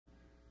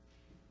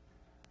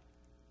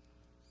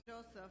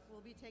Joseph will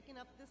be taken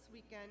up this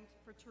weekend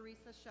for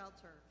Teresa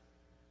Shelter,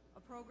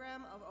 a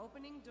program of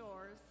opening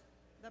doors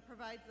that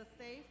provides a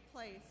safe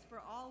place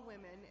for all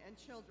women and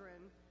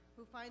children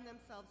who find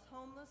themselves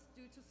homeless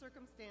due to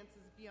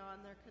circumstances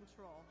beyond their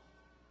control.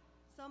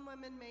 Some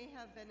women may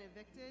have been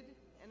evicted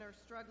and are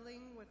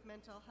struggling with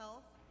mental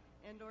health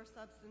and/or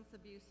substance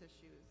abuse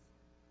issues.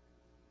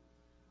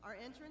 Our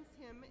entrance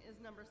hymn is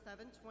number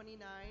 729,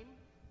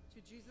 To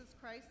Jesus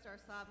Christ Our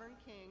Sovereign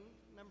King,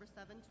 number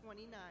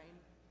 729.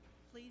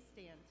 Please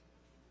stand.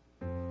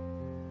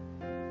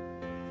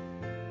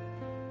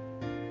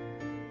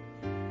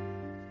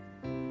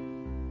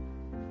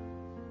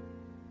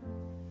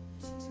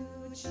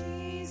 To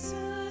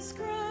Jesus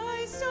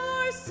Christ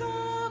our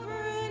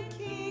sovereign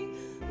King,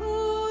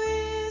 who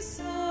is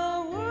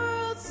the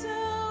world's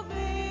salvation,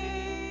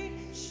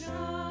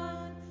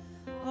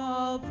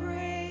 all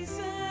praise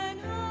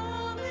and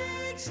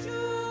homage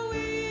do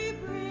we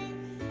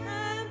bring,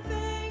 and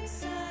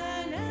thanks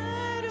and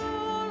adoration.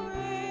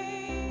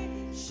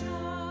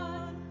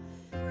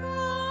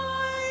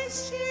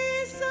 Christ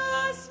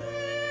Jesus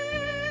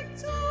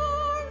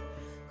Victor,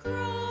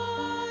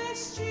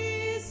 Christ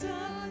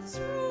Jesus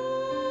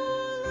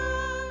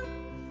Ruler,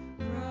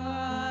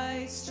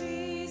 Christ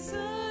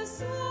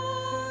Jesus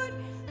Lord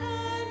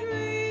and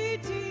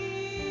Redeemer.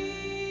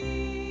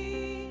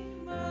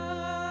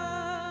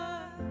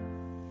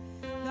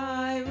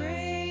 Thy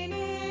reign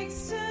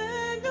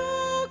extend,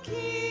 O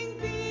King,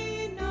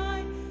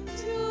 benign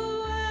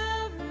to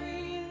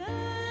every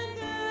land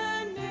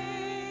and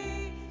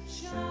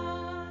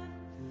nation.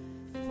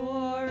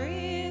 For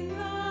in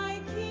thy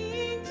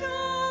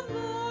kingdom,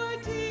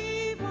 Lord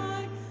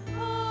divine,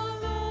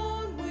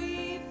 alone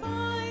we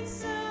find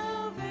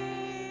salvation.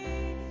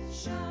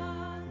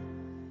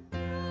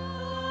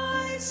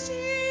 Christ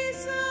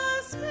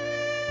Jesus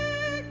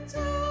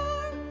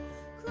Victor,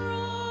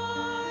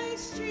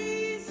 Christ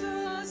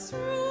Jesus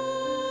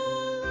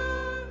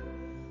Ruler,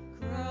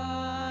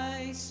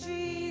 Christ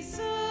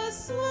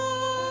Jesus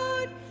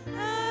Lord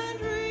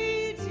and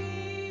Redeemer.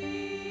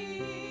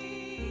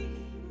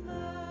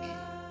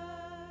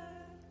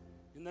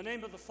 In the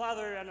name of the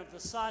Father, and of the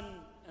Son,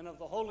 and of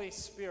the Holy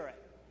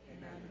Spirit.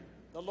 Amen.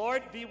 The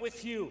Lord be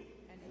with you.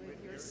 And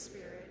with your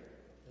spirit.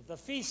 The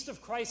feast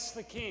of Christ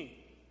the King,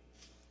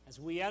 as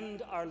we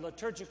end our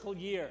liturgical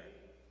year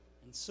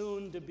and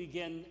soon to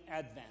begin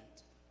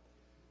Advent.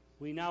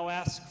 We now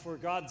ask for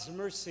God's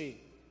mercy,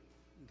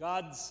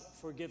 God's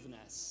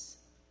forgiveness.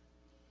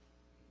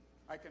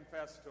 I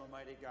confess to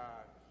Almighty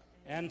God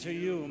And to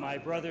you, my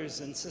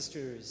brothers and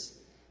sisters,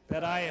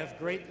 that I have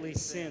greatly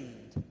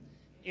sinned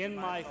in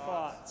my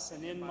thoughts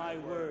and in my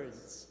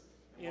words,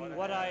 in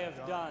what I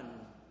have done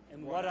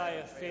and what I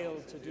have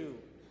failed to do,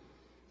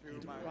 through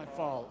my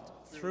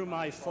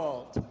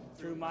fault,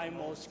 through my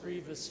most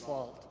grievous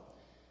fault.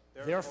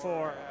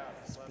 Therefore,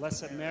 as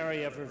Blessed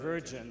Mary, ever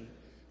Virgin,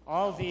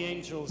 all the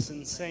angels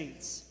and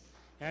saints,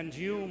 and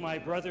you, my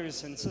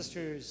brothers and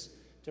sisters,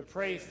 to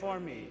pray for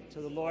me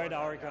to the Lord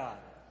our God.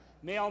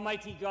 May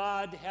Almighty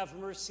God have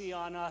mercy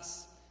on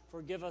us,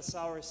 forgive us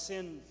our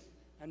sin,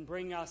 and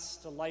bring us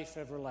to life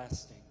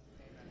everlasting.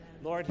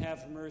 Amen. Lord,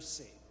 have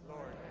mercy.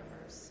 Lord, have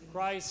mercy.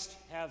 Christ,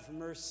 have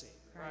mercy.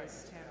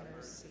 Christ, have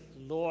mercy.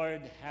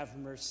 Lord, have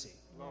mercy.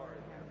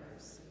 Lord, have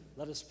mercy.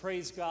 Let us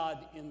praise God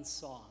in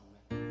song.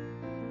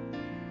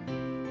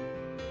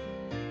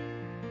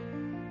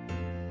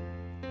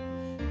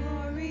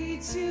 Glory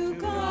to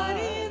God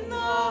in the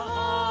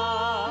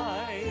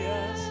highest,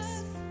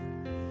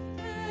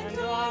 and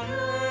on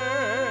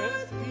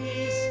earth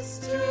peace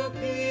to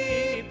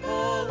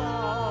people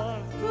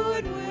of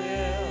good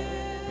will.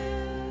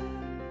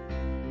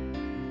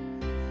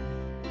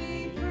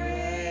 We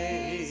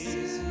praise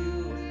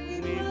you,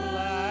 we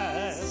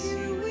bless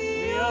you,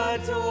 we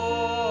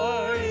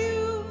adore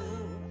you,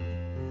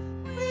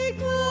 we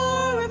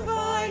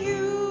glorify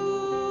you.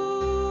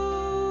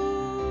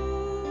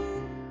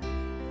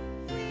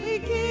 We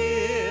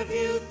give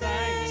you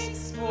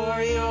thanks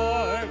for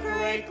your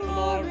great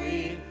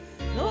glory,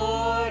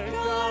 Lord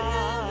God,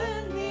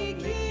 heavenly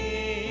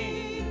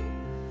King.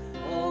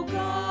 O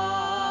God,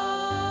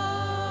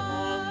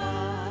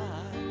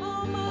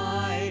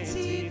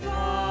 Almighty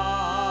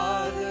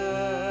Father,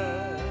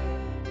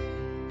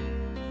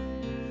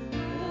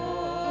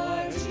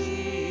 Lord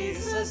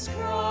Jesus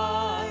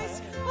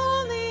Christ,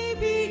 only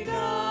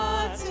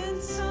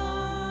begotten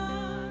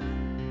Son,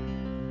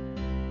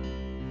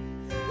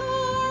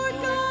 Lord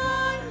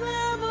God,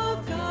 Lamb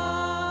of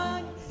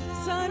God,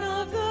 Son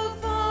of the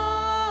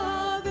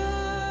Father,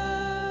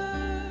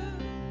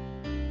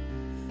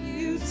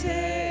 you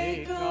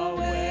take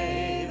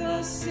away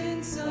the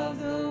sins of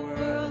the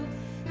world.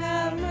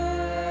 Have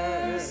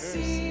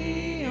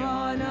mercy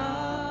on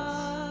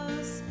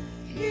us.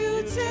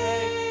 You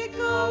take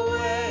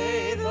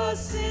away the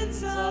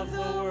sins of the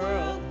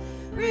world.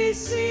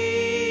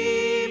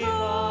 Receive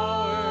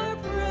our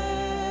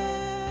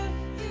prayer.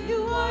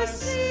 You are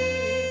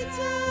seated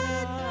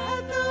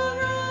at the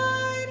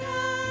right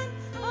hand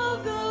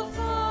of the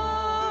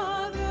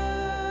Father.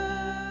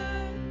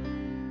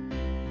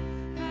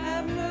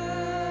 Have mercy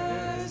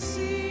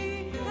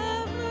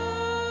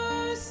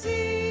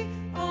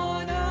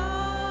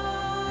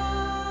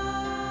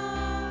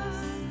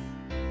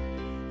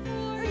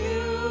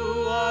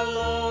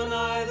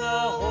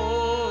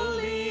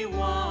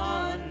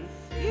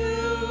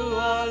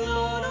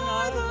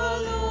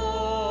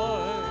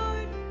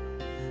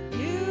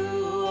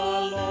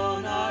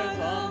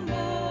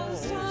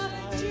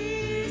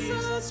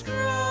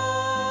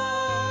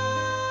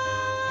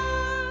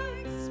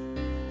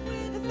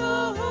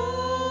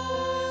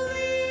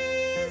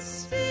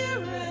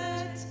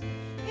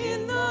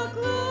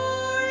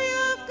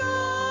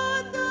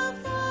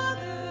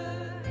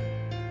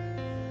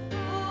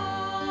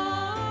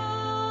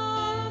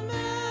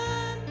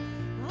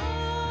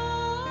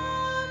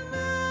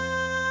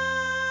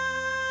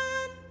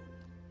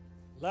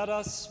Let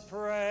us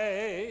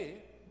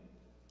pray.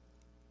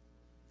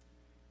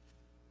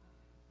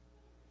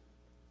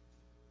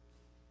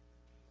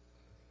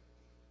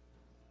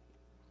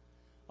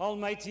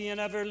 Almighty and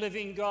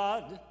ever-living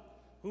God,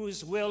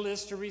 whose will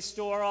is to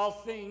restore all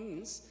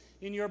things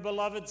in your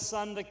beloved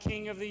Son, the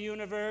King of the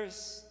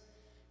universe,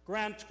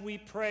 grant, we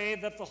pray,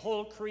 that the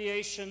whole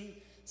creation,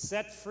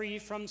 set free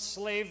from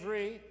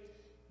slavery,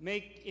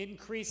 may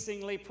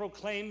increasingly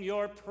proclaim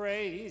your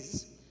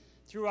praise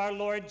through our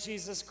Lord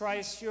Jesus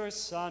Christ, your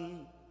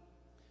Son,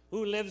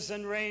 who lives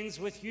and reigns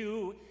with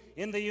you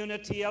in the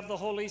unity of the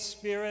Holy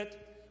Spirit,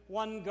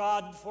 one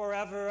God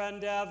forever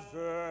and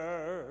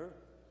ever.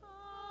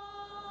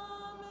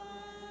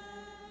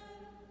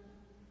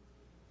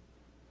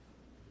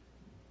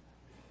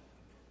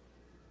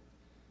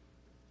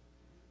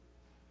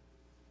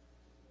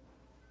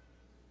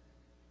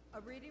 A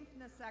reading from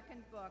the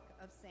second book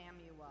of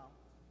Samuel.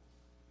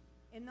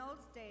 In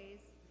those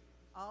days,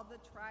 all the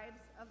tribes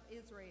of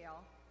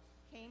Israel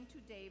came to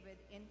David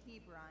in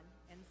Hebron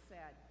and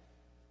said,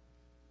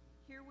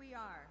 "Here we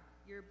are,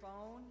 your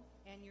bone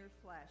and your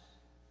flesh.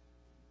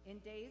 In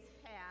days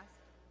past,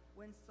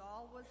 when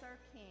Saul was our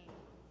king,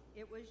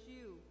 it was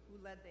you who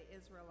led the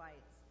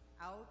Israelites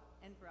out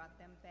and brought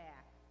them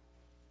back.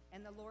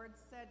 And the Lord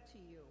said to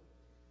you,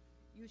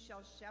 'You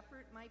shall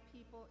shepherd my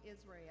people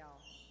Israel,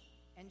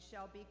 and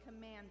shall be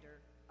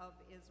commander of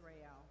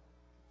Israel.'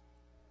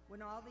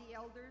 When all the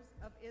elders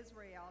of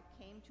Israel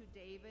came to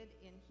David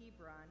in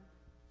Hebron,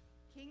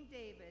 King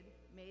David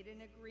made an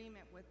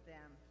agreement with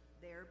them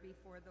there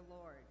before the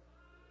Lord,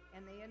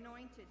 and they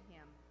anointed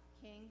him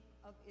King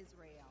of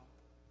Israel."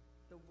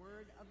 The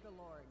word of the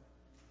Lord.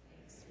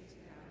 Thanks be to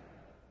God.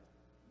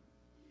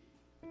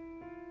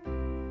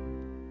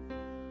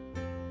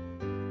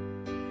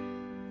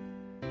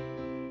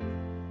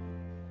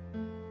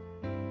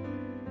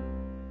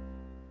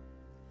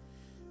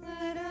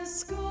 Let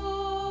us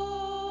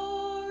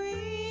go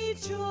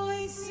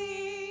rejoicing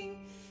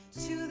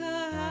to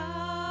the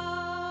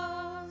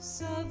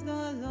house of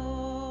the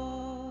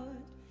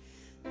Lord.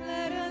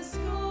 Let us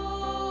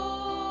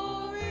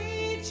go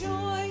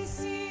rejoicing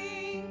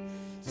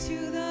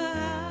to the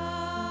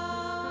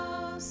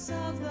house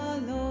of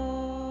the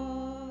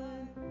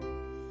Lord.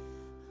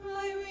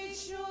 I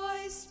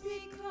rejoice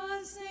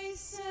because they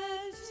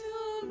said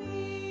to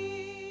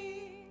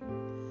me,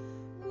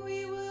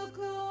 "We will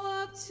go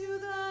up to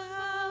the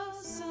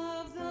house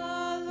of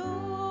the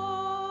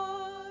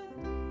Lord."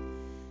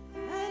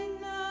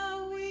 And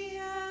now we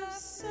have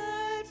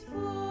set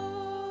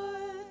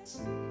foot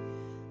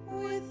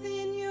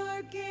within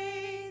your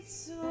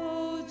gates,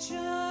 O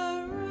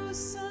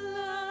Jerusalem.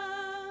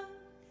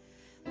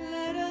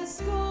 Let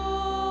us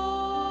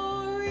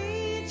go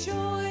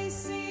rejoicing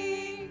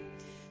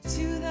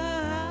to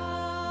the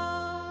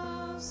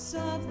house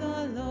of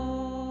the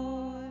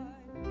Lord.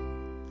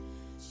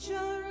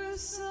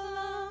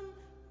 Jerusalem,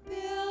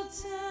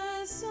 built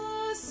as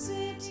a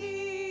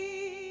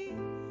city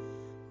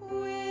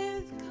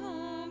with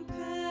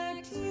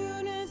compact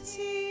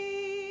unity,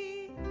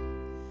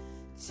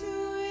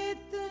 to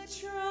it the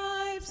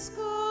tribes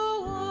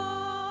go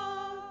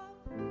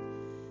up,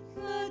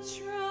 the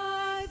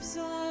tribes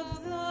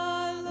of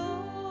the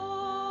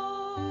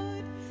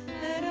Lord.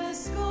 Let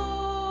us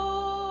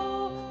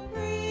go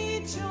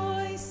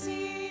rejoicing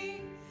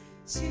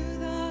to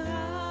the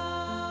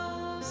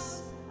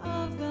house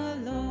of the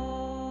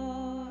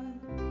Lord.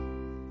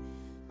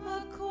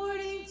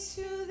 According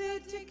to the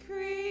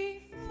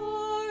decree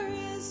for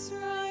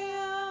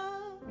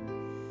Israel,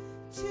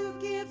 to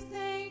give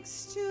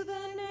thanks to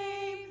the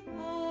name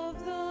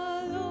of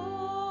the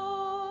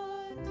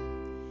Lord.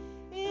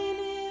 In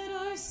it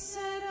are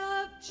set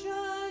up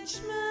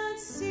judgment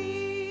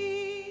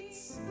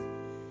seats,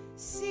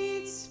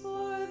 seats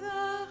for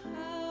the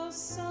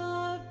house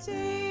of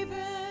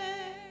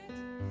David.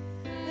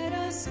 Let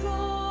us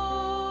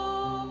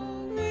go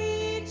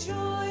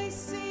rejoicing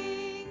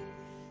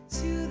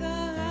to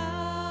the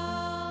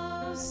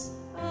house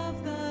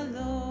of the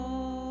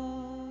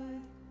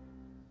Lord.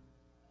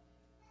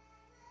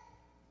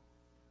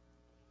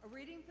 A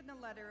reading from the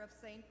letter of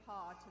St.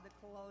 Paul to the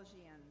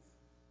Colossians.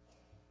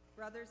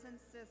 Brothers and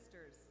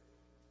sisters,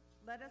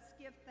 let us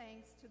give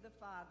thanks to the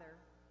Father,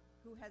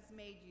 who has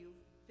made you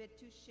fit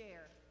to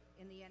share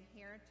in the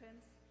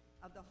inheritance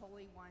of the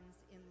holy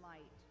ones in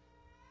light.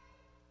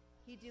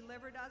 He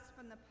delivered us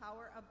from the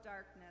power of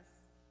darkness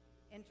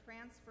and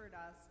transferred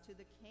us to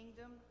the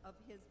kingdom of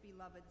his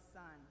beloved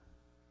Son,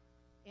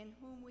 in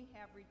whom we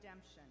have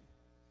redemption,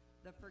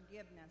 the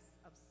forgiveness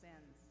of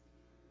sins.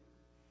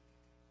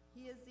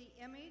 He is the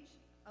image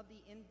of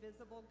the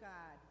invisible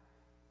God,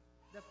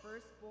 the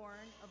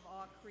firstborn of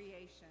all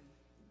creation.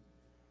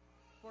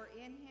 For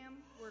in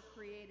him were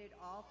created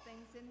all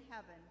things in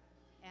heaven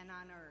and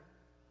on earth,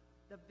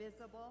 the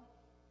visible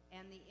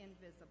and the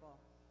invisible,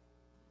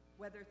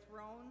 whether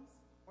thrones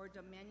or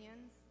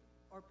dominions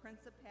or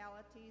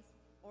principalities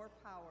or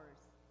powers.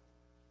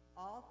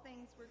 All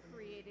things were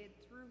created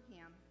through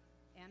him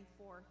and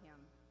for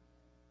him.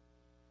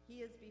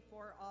 He is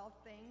before all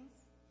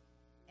things,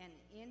 and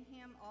in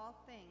him all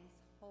things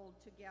hold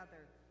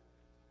together.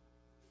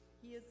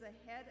 He is the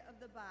head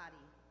of the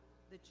body,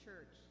 the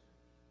church.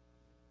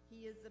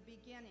 He is the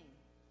beginning,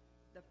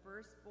 the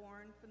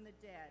firstborn from the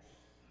dead,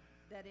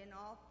 that in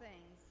all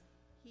things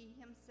he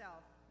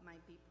himself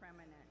might be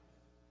preeminent.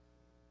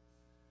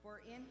 For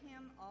in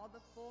him all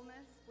the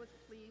fullness was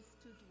pleased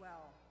to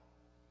dwell,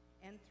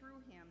 and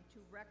through him to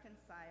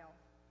reconcile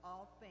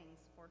all things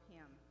for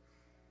him,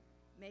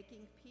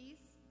 making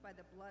peace by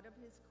the blood of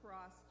his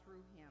cross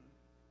through him,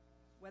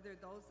 whether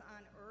those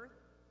on earth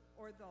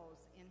or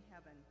those in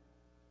heaven.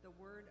 The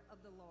word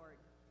of the Lord.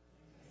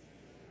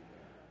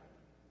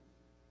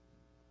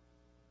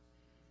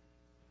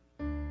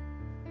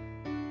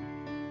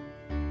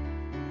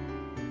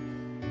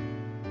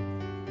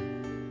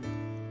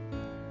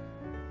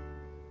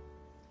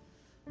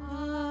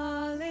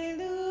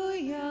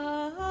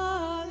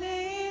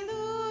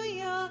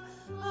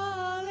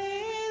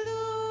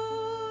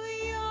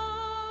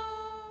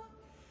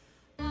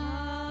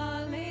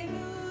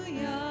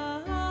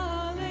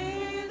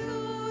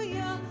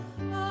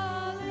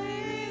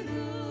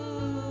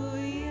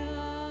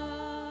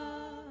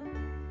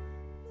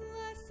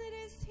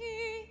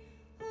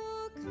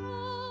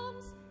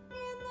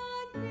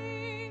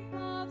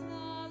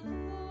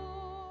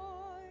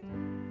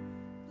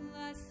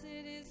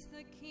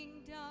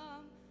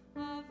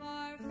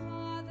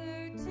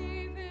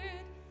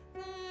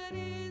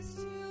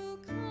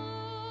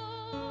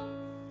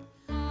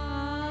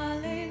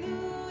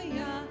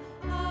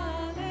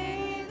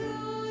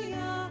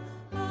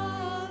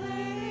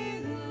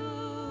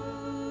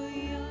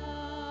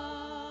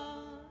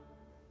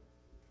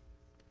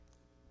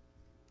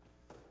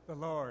 The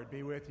Lord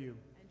be with you.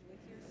 And with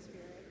your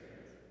spirit.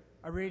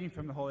 A reading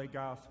from the Holy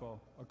Gospel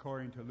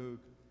according to Luke.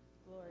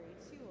 Glory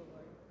to you, O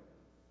Lord.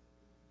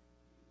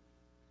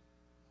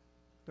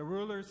 The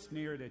rulers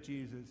sneered at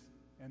Jesus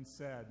and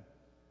said,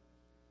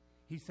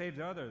 "He saved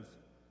others.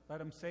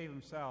 Let him save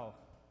himself.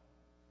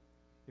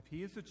 If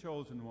he is the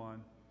chosen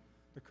one,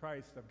 the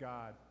Christ of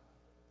God."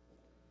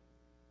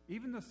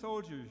 Even the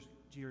soldiers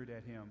jeered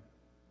at him.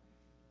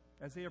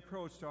 As they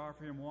approached to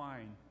offer him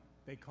wine,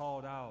 they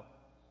called out,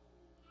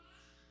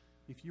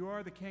 "If you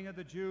are the King of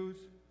the Jews,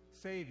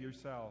 save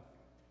yourself."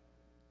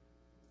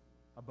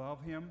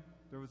 Above him,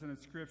 there was an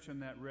inscription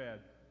that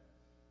read,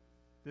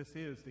 "This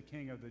is the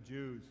King of the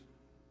Jews."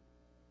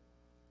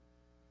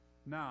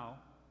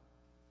 Now,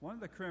 one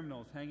of the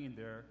criminals hanging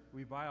there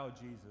reviled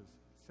Jesus,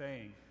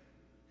 saying,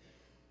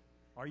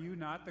 "Are you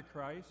not the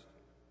Christ?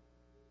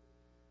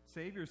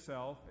 Save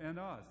yourself and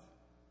us."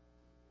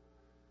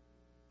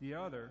 The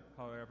other,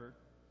 however,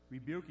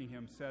 rebuking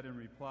him, said in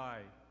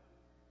reply,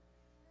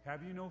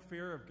 "Have you no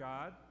fear of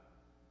God?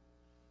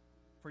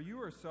 For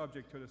you are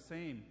subject to the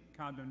same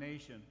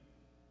condemnation.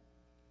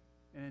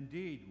 And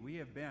indeed, we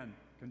have been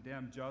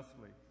condemned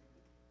justly.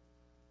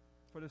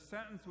 For the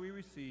sentence we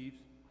received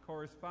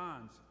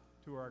corresponds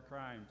to our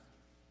crimes.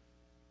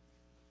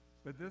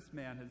 But this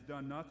man has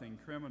done nothing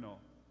criminal."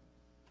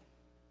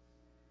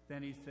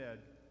 Then he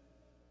said,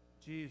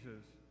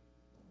 "Jesus,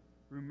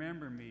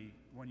 remember me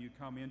when you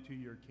come into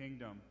your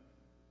kingdom."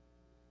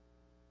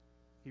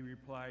 He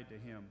replied to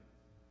him,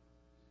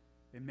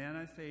 "Amen,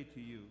 I say to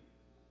you,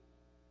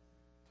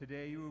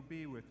 today you will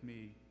be with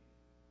me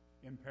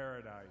in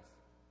paradise."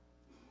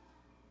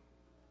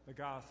 The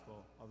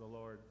Gospel of the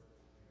Lord.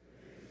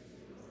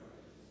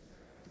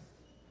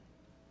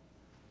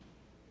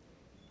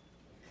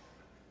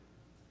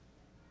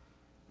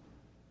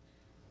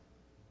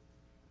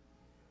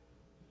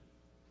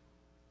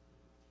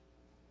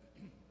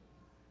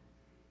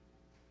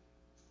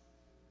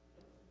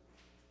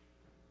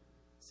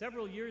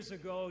 Several years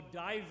ago,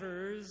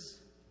 divers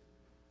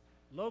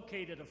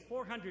located a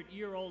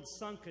 400-year-old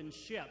sunken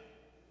ship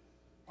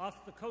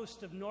off the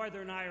coast of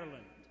Northern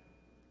Ireland.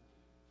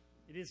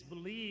 It is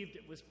believed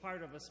it was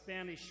part of a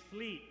Spanish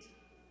fleet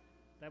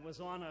that was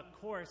on a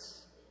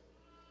course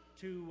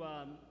to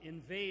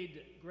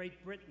invade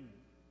Great Britain.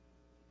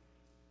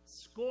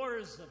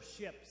 Scores of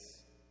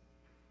ships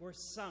were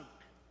sunk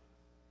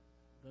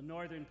the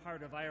northern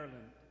part of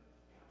Ireland.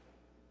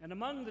 And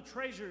among the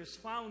treasures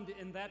found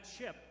in that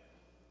ship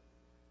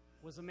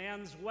was a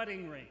man's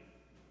wedding ring.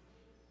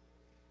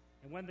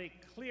 And when they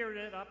cleared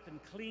it up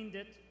and cleaned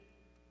it,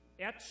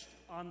 etched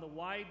on the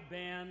wide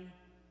band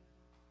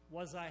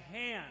was a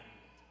hand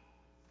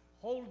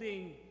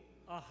holding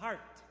a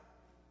heart.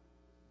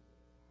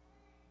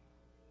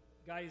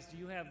 Guys, do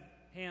you have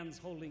hands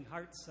holding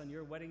hearts on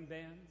your wedding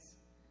bands?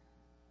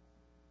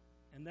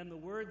 And then the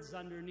words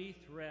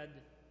underneath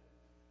read,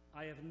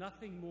 "I have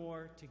nothing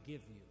more to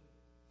give you."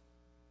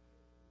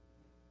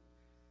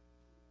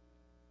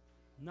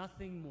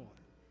 Nothing more.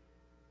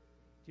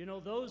 Do you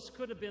know, those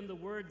could have been the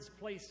words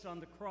placed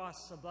on the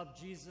cross above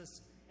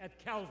Jesus at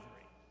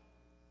Calvary.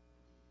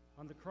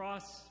 On the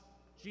cross,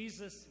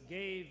 Jesus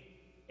gave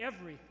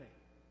everything.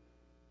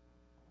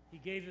 He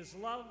gave his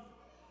love,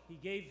 he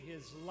gave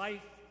his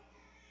life,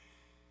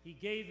 he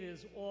gave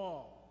his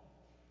all.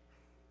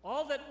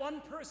 All that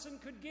one person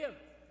could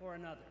give for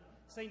another.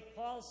 St.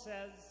 Paul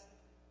says,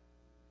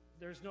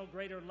 there's no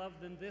greater love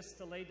than this,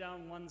 to lay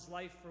down one's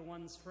life for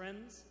one's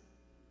friends.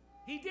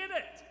 He did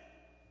it,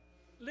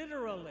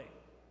 literally.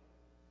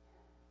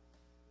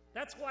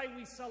 That's why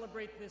we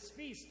celebrate this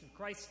feast of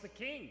Christ the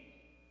King.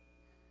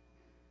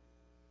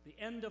 The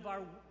end of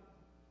our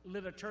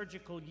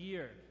liturgical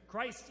year.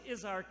 Christ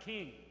is our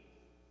King.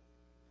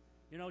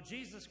 You know,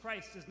 Jesus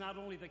Christ is not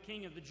only the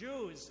King of the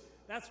Jews,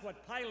 that's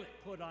what Pilate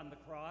put on the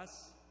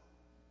cross,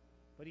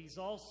 but he's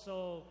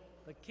also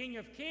the King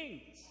of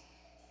Kings.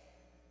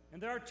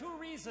 And there are two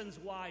reasons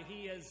why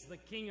he is the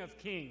King of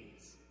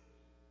Kings.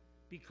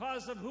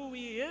 Because of who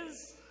he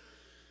is,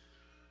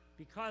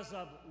 because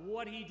of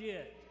what he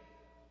did.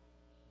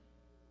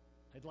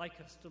 I'd like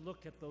us to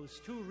look at those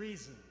two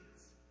reasons.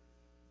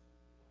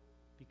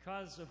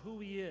 Because of who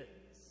he is.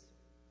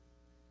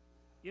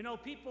 You know,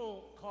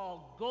 people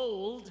call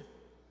gold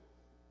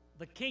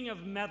the king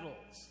of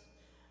metals.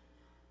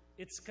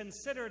 It's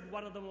considered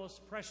one of the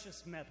most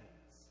precious metals.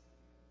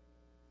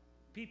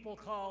 People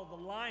call the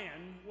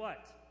lion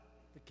what?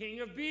 The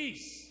king of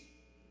beasts,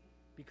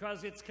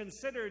 because it's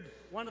considered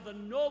one of the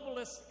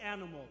noblest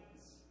animals.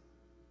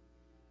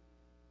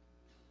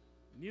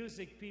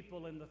 Music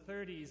people in the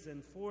 30s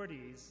and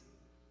 40s,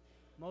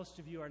 most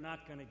of you are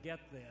not going to get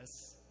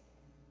this.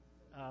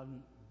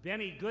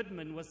 Benny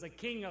Goodman was the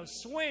king of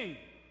swing.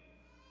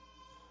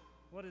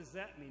 What does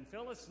that mean?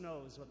 Phyllis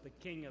knows what the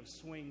king of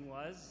swing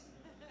was.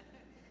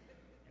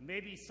 And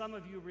maybe some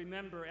of you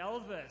remember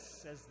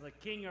Elvis as the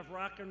king of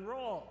rock and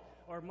roll,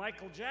 or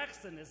Michael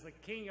Jackson as the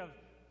king of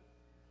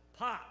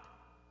pop.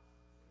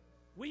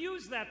 We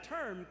use that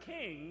term,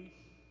 king,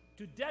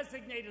 to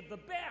designate the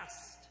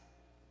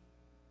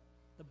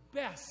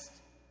best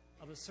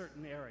of a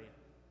certain area.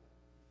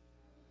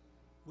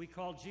 We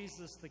call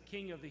Jesus the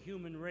king of the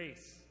human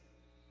race,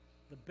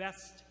 the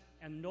best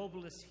and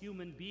noblest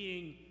human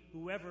being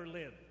who ever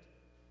lived.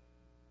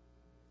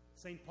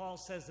 St. Paul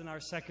says in our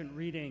second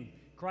reading,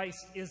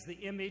 Christ is the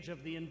image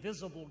of the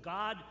invisible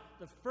God,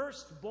 the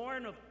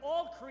firstborn of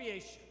all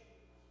creation.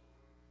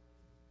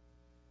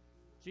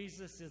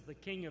 Jesus is the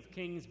King of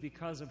Kings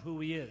because of who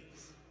he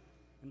is.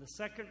 And the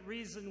second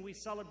reason we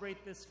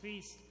celebrate this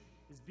feast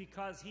is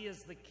because he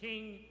is the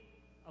King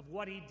of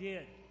what he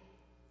did,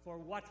 for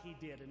what he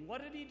did. And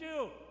what did he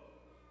do?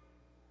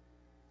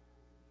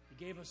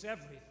 He gave us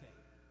everything.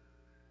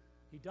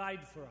 He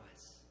died for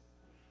us.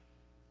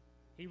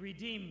 He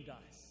redeemed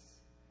us.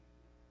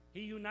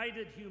 He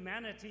united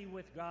humanity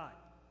with God.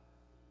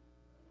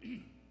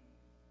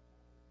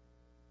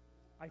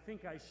 I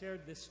think I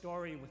shared this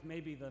story with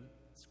maybe the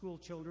school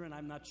children,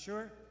 I'm not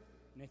sure.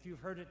 And if you've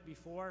heard it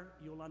before,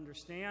 you'll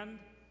understand.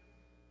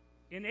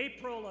 In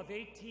April of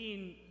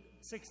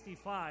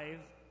 1865,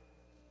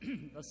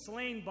 the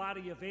slain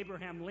body of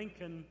Abraham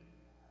Lincoln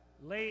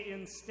lay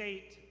in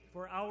state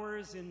for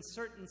hours in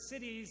certain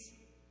cities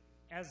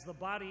as the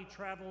body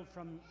traveled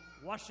from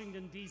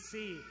Washington,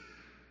 D.C.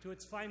 to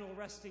its final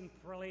resting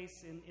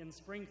place in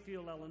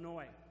Springfield,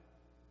 Illinois.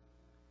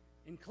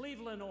 In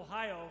Cleveland,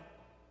 Ohio,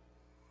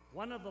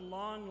 one of the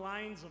long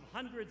lines of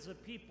hundreds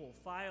of people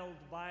filed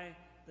by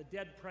the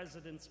dead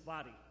president's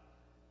body.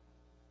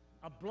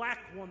 A black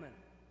woman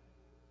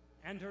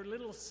and her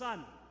little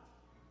son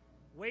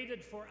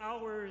waited for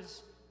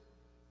hours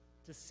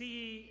to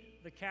see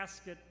the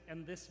casket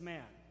and this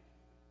man.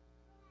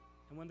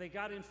 And when they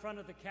got in front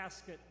of the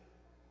casket,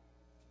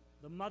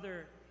 the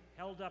mother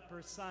held up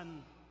her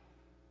son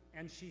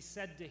and she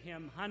said to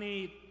him,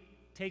 "Honey,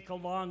 take a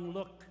long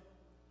look.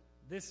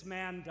 This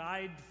man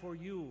died for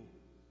you."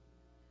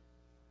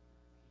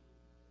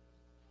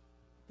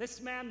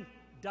 This man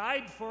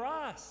died for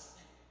us,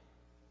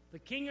 the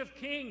King of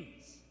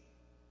Kings.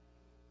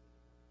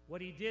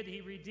 What he did,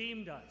 he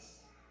redeemed us,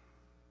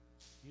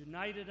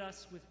 united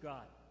us with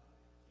God.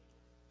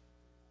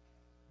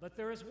 But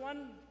there is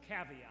one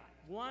caveat,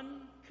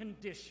 one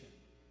condition,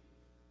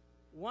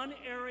 one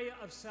area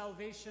of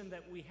salvation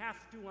that we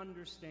have to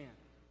understand.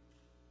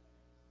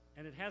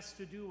 And it has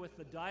to do with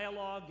the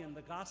dialogue in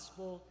the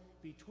gospel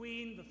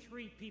between the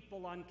three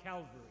people on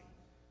Calvary,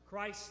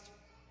 Christ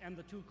and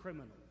the two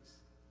criminals.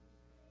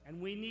 And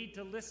we need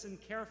to listen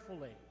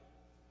carefully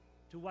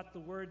to what the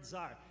words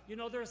are. You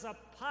know, there's a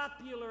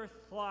popular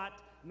thought,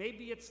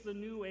 maybe it's the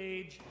New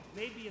Age,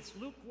 maybe it's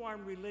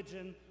lukewarm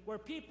religion, where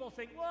people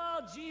think,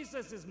 well,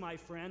 Jesus is my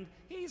friend.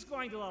 He's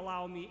going to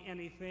allow me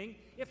anything.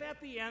 If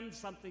at the end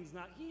something's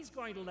not, he's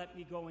going to let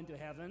me go into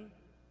heaven.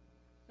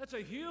 That's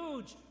a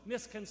huge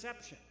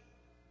misconception.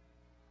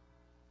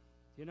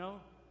 You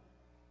know,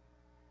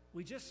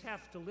 we just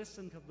have to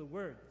listen to the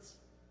words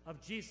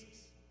of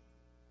Jesus.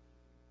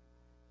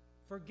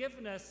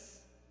 Forgiveness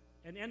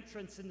and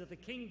entrance into the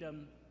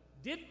kingdom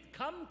did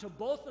come to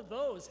both of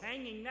those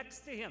hanging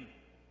next to him.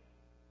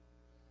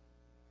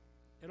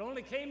 It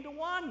only came to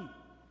one.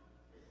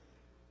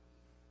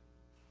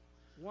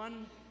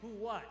 One who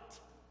what?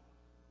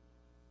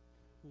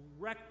 Who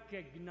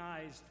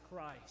recognized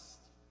Christ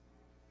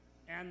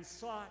and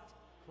sought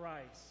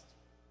Christ.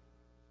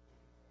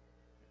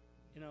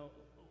 You know,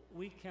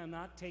 we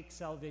cannot take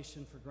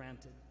salvation for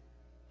granted.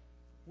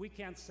 We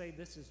can't say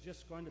this is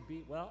just going to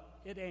be, well,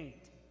 it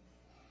ain't.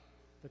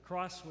 The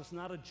cross was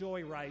not a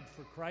joyride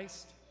for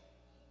Christ.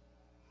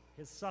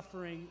 His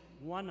suffering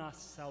won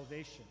us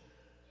salvation.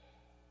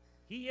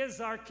 He is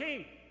our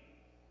King.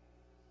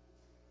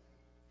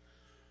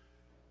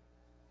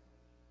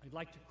 I'd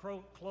like to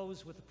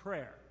close with a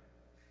prayer.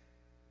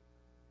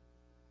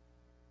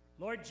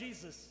 Lord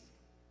Jesus,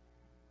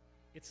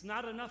 it's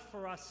not enough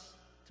for us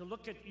to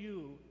look at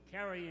you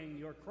carrying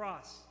your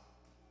cross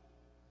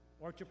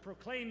or to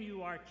proclaim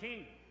you our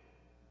King.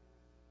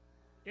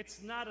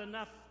 It's not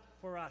enough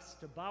for us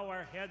to bow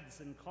our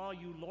heads and call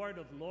you Lord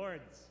of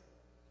Lords.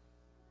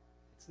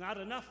 It's not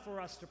enough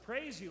for us to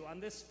praise you on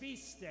this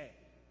feast day.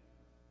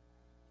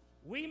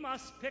 We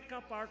must pick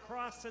up our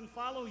cross and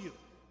follow you.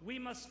 We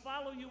must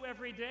follow you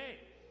every day.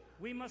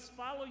 We must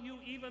follow you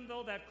even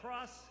though that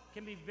cross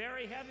can be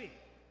very heavy,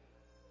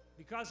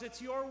 because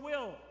it's your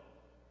will.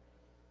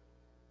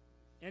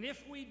 And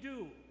if we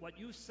do what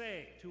you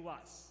say to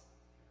us,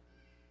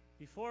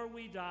 before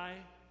we die,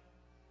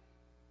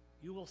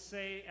 you will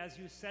say, as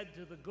you said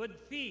to the good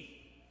thief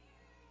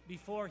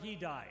before he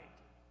died,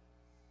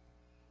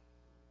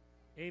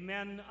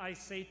 Amen, I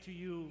say to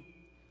you,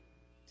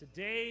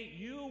 today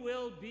you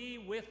will be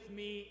with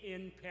me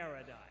in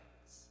paradise.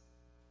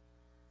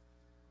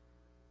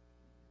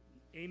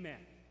 Amen.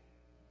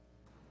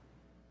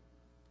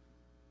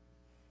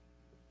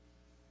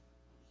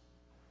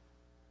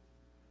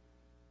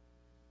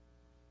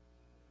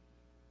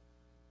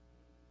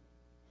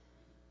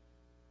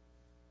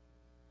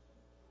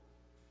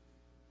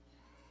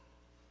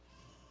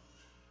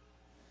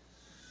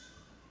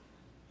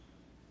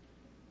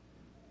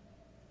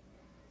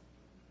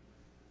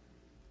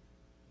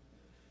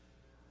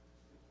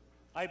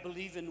 I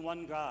believe in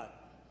one God,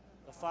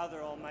 the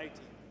Father Almighty,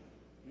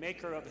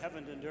 maker of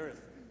heaven and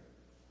earth,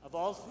 of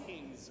all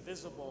things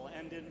visible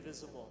and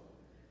invisible.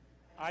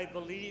 I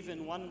believe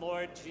in one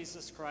Lord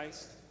Jesus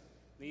Christ,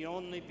 the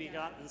only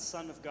begotten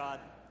Son of God,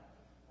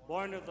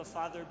 born of the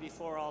Father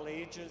before all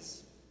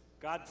ages,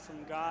 God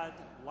from God,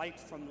 light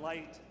from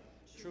light,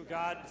 true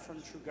God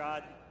from true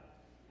God,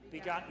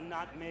 begotten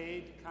not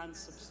made,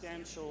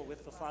 consubstantial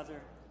with the Father.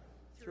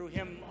 Through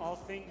him all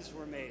things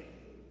were made.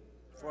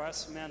 For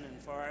us men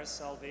and for our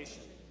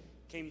salvation,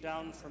 came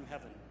down from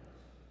heaven,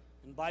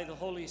 and by the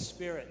Holy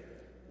Spirit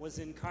was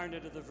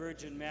incarnate of the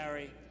Virgin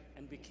Mary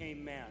and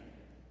became man.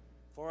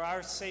 For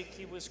our sake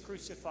he was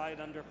crucified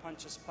under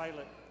Pontius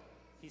Pilate.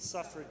 He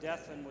suffered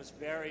death and was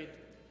buried,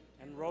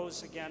 and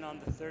rose again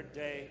on the third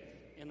day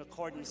in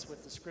accordance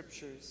with the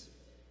Scriptures.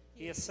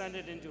 He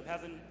ascended into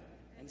heaven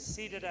and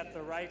seated at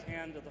the right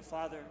hand of the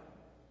Father.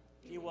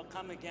 He will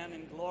come again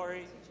in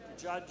glory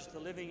to judge the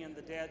living and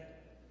the dead,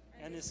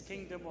 and his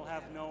kingdom will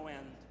have no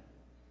end.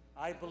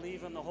 I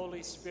believe in the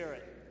Holy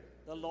Spirit,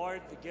 the Lord,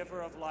 the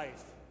giver of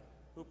life,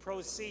 who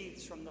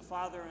proceeds from the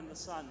Father and the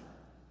Son.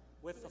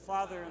 With the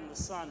Father and the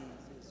Son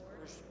is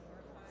worship.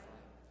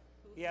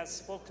 He has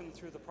spoken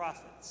through the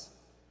prophets.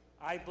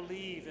 I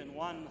believe in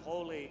one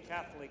holy,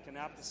 Catholic, and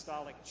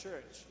Apostolic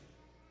Church.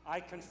 I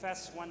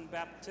confess one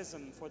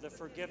baptism for the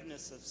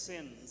forgiveness of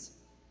sins,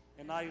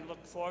 and I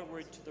look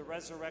forward to the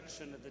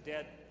resurrection of the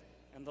dead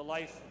and the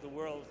life of the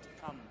world to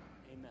come.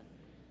 Amen.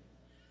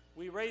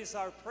 We raise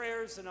our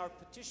prayers and our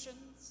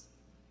petitions.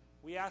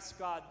 We ask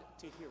God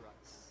to hear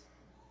us.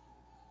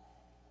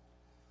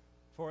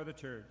 For the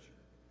church,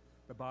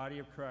 the body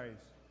of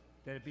Christ,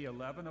 that it be a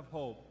leaven of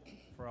hope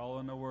for all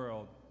in the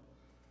world,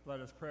 let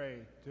us pray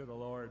to the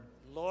Lord.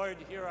 Lord,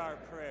 hear our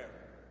prayer.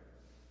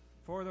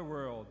 For the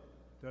world,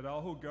 that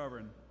all who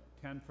govern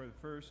tend for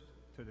first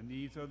to the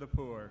needs of the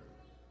poor,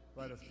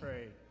 let us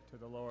pray to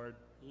the Lord.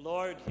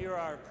 Lord, hear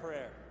our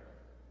prayer.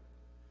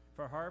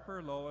 For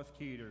Harper Lois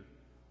Keeter,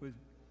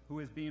 who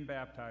is being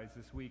baptized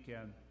this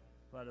weekend,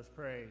 let us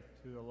pray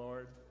to the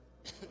Lord.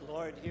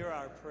 Lord, hear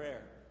our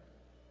prayer.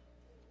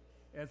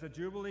 As the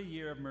Jubilee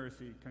Year of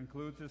Mercy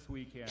concludes this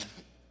weekend,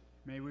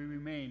 may we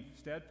remain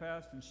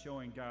steadfast in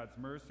showing God's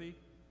mercy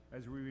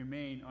as we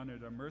remain under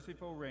the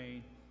merciful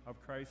reign of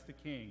Christ the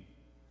King.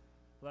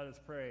 Let us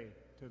pray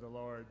to the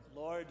Lord.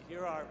 Lord,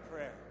 hear our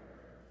prayer.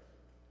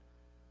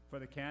 For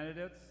the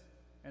candidates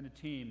and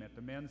the team at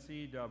the men's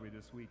CEW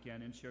this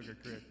weekend in Sugar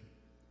Creek,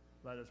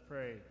 let us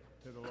pray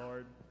to the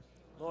Lord.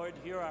 Lord,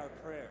 hear our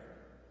prayer.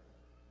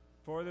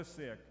 For the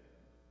sick,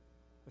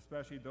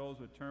 especially those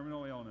with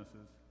terminal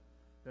illnesses,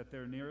 that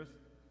their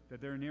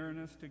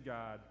nearness to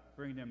God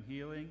bring them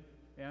healing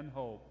and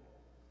hope,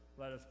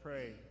 let us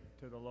pray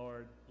to the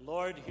Lord.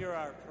 Lord, hear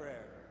our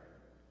prayer.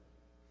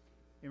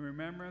 In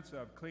remembrance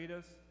of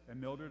Cletus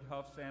and Mildred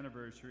Huff's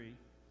anniversary,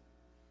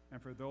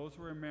 and for those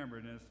who are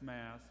remembered in this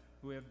Mass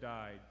who have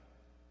died,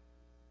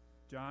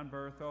 John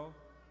Bertho,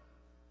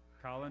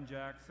 Colin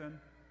Jackson,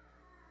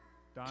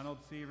 Donald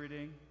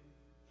Sieverding,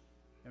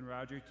 and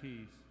Roger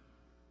Teese,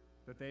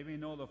 that they may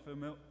know the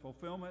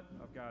fulfillment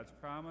of God's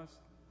promise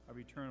of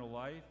eternal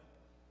life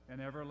and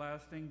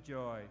everlasting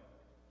joy.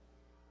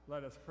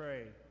 Let us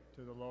pray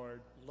to the Lord.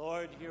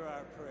 Lord, hear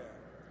our prayer.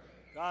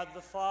 God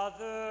the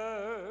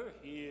Father,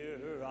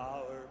 hear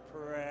our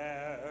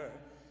prayer.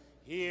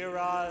 Hear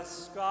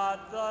us, God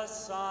the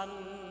Son.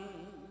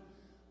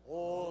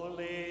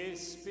 Holy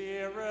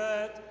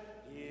Spirit,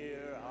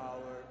 hear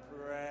our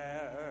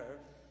prayer.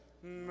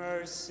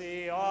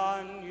 Mercy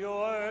on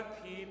your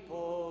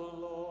people,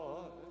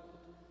 Lord.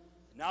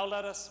 Now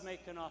let us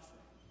make an offering.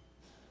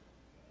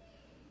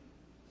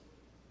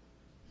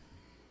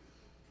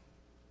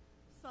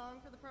 Song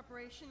for the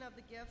preparation of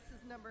the gifts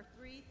is number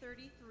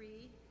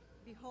 333,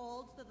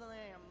 Behold the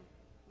Lamb,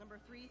 number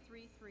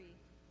 333.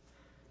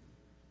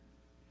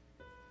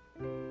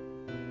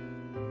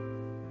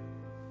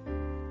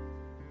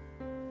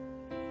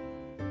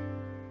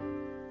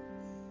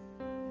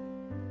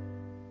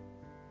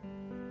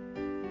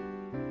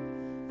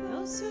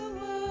 Those who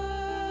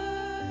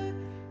were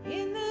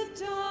in the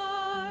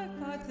dark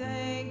are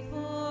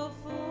thankful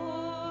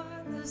for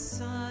the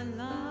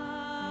sunlight.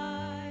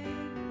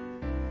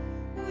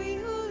 We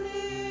who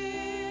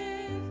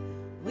live,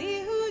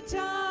 we who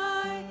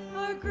die,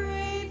 are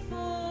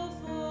grateful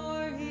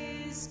for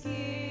his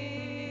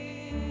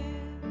gift.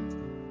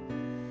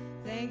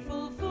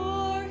 Thankful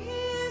for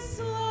his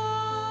love.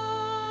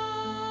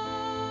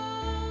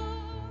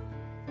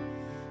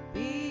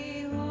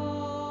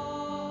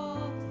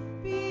 Behold,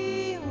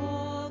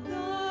 behold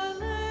the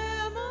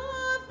Lamb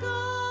of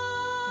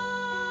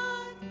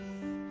God.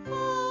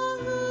 All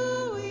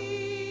who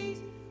eat,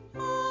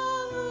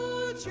 all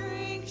who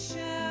drink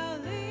shall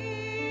live,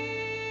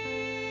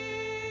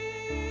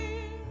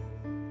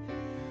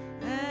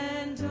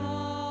 and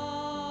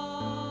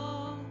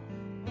all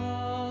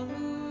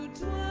who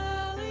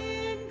dwell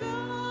in God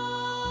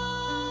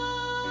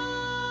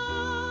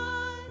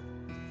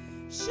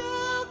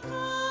shall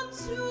come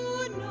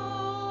to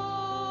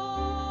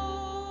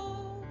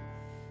know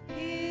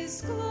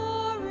his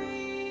glory.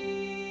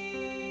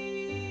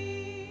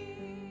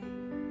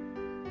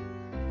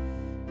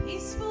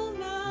 Peaceful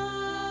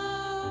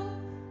now,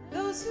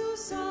 those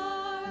whose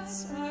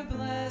hearts are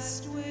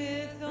blessed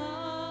with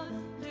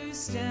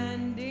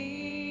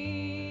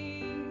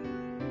understanding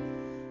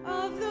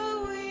of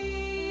the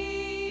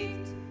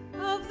weight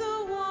of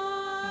the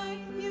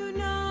wine,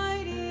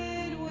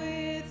 united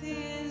with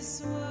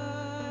his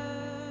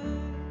word,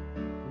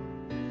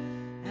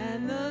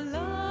 and the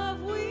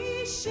love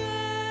we share.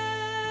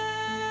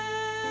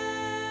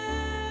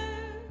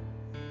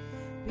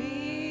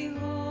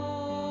 Behold,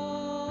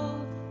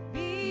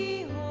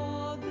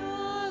 behold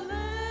the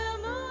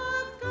Lamb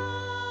of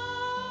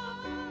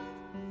God.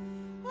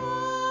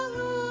 All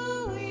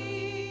who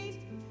eat,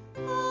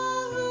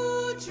 all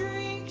who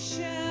drink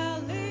shall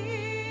live,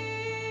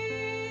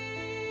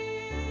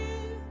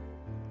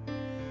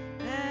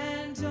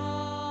 and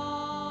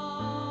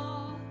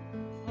all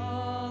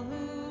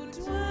who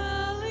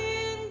dwell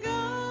in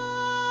God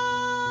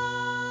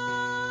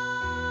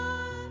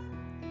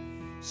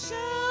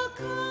shall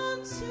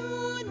come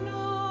to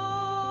know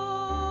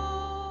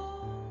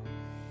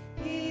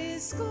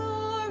his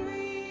glory.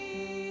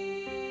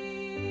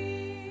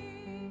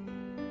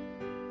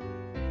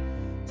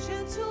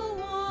 Gentle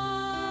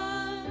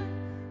one,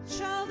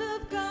 child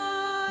of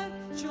God,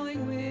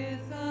 join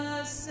with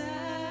us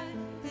at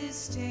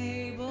this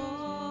table.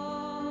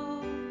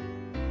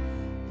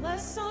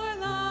 Bless our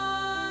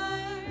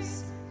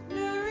lives,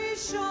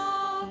 nourish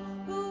all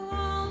who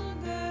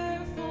hunger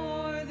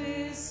for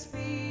this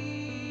feast.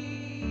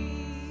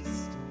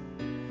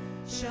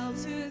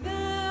 Shelter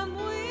them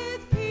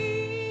with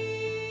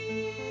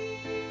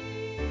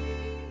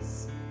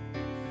peace.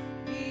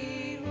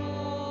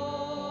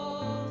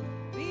 Behold,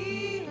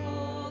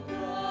 behold the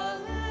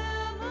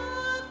Lamb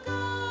of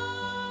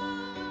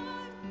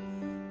God.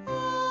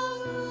 All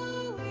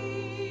who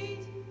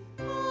eat,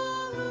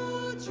 all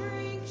who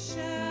drink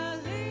shall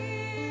live,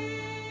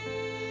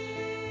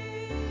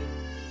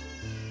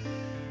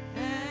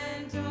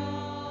 and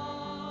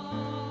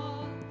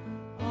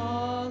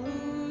all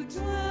who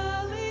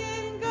dwell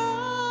in God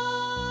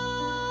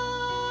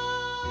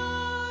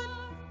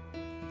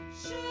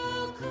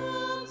shall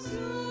come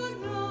to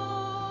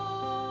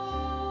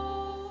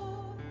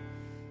know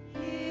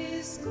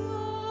his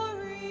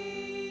glory.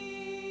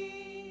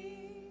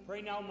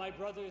 Pray now, my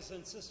brothers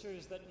and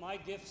sisters, that my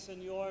gifts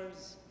and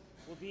yours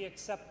will be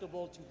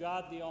acceptable to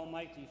God the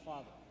Almighty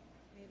Father.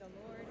 May the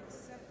Lord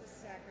accept the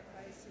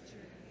sacrifice at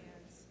your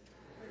hands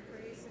for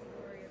praise and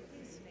glory of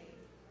his name,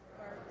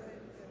 for our good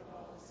and good of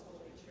all his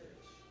holy church.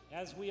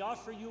 As we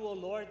offer you, O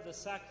Lord, the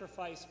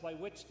sacrifice by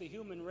which the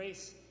human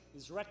race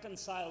is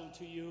reconciled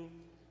to you,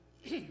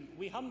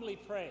 we humbly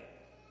pray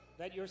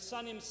that your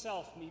Son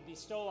himself may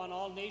bestow on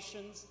all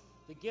nations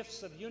the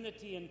gifts of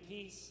unity and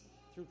peace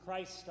through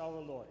Christ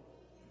our Lord.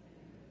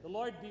 The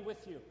Lord be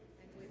with you.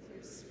 And with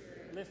your spirit,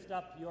 Lift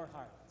up your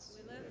hearts.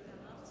 we lift them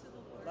up to the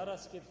Lord. Let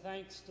us give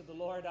thanks to the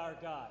Lord our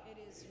God. It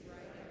is right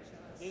and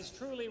just. It is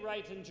truly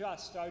right and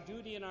just, our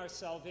duty and our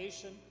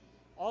salvation,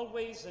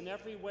 always and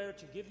everywhere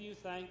to give you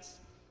thanks,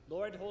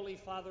 Lord, Holy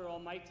Father,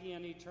 Almighty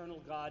and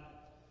eternal God,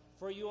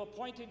 for you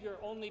appointed your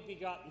only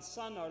begotten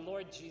Son, our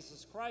Lord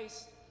Jesus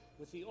Christ,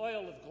 with the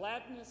oil of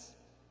gladness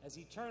as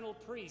eternal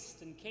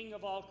priest and King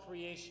of all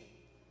creation,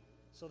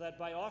 so that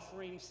by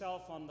offering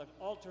himself on the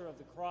altar of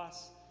the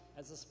cross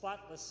as a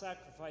spotless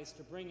sacrifice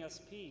to bring us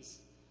peace,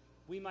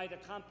 we might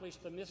accomplish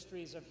the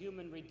mysteries of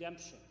human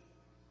redemption.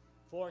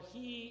 For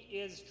he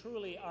is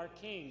truly our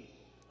King,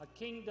 a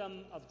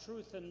kingdom of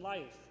truth and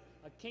life,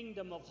 a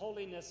kingdom of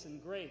holiness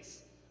and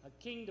grace, a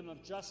kingdom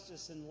of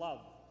justice and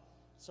love.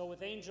 So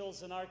with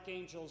angels and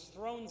archangels,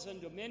 thrones and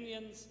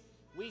dominions,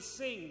 we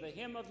sing the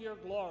hymn of your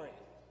glory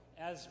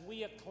as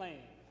we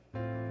acclaim.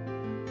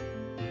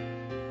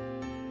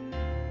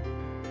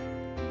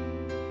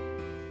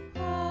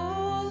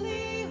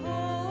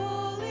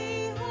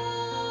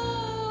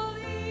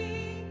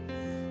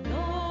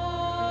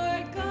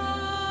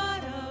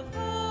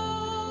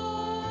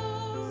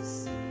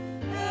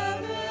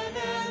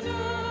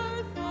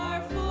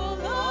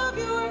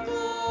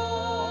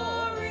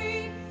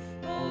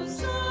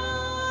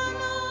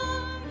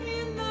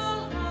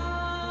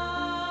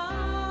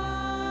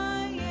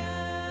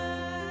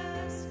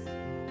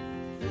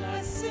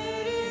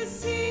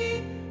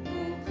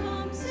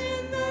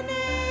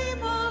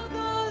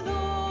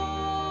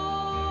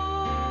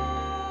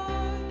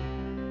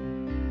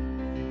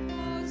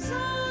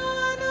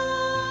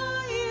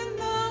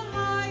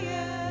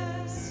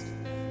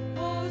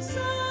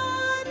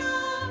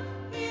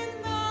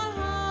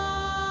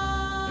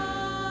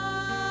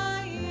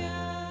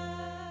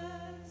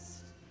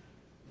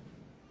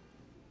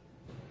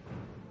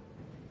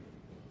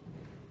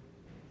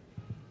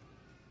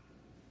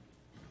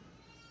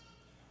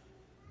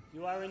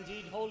 You are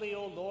indeed holy,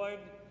 O Lord,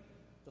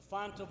 the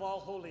fount of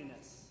all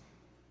holiness.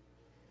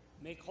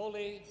 Make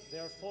holy,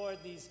 therefore,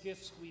 these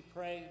gifts, we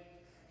pray,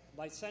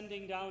 by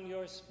sending down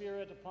your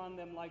Spirit upon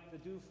them like the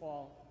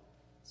dewfall,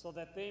 so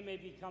that they may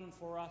become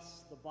for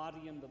us the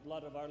body and the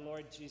blood of our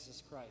Lord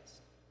Jesus Christ.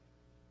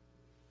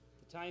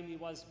 The time he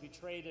was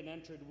betrayed and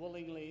entered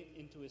willingly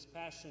into his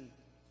passion,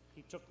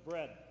 he took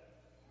bread.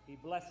 He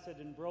blessed it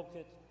and broke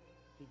it.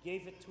 He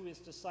gave it to his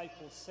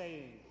disciples,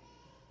 saying,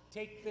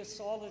 "Take this,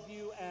 all of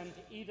you, and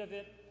eat of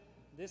it.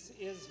 This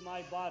is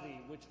my body,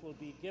 which will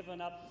be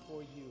given up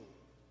for you."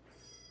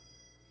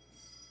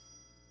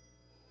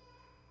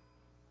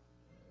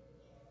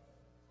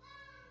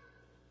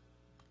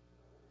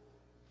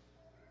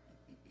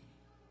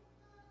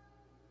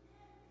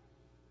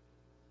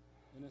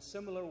 In a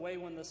similar way,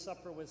 when the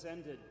supper was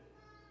ended,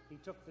 he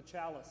took the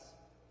chalice.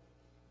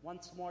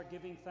 Once more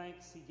giving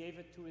thanks, he gave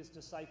it to his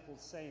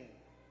disciples, saying,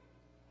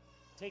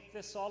 "Take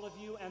this, all of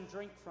you, and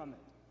drink from it.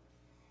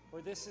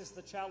 For this is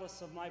the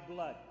chalice of my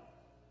blood,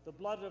 the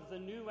blood of the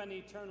new and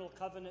eternal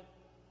covenant,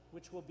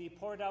 which will be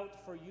poured out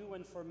for you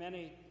and for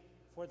many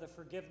for the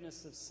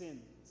forgiveness of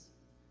sins.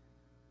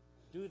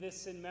 Do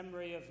this in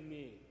memory of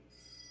me."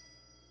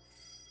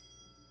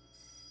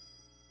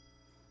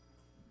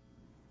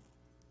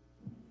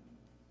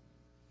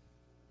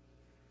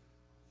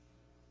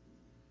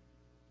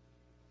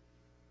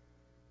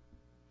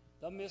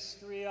 The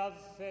mystery of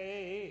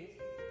faith.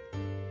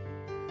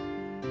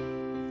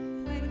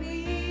 When we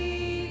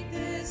eat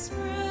this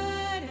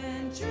bread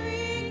and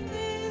drink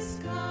this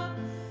cup,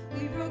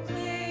 we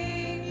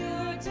proclaim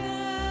your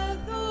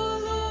death, O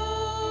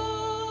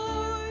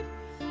Lord,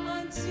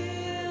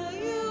 until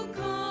you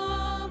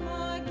come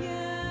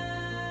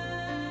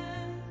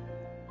again.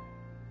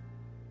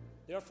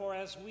 Therefore,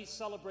 as we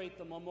celebrate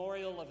the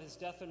memorial of his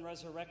death and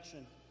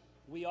resurrection,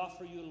 we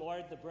offer you,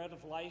 Lord, the bread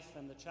of life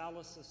and the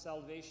chalice of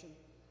salvation,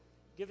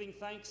 giving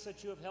thanks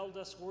that you have held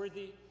us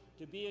worthy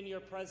to be in your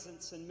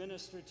presence and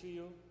minister to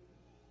you.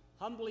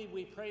 Humbly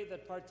we pray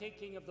that,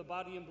 partaking of the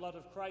body and blood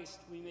of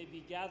Christ, we may be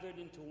gathered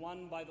into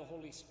one by the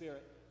Holy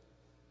Spirit.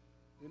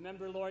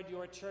 Remember, Lord,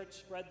 your church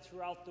spread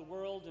throughout the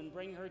world, and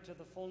bring her to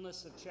the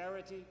fullness of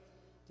charity,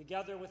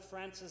 together with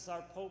Francis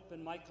our Pope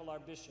and Michael our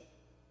Bishop.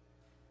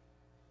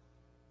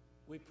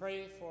 We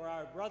pray for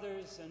our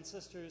brothers and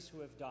sisters who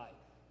have died.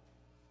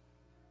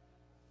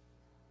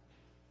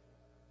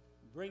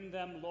 Bring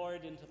them,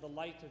 Lord, into the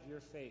light of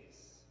your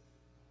face.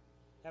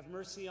 Have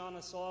mercy on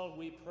us all,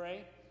 we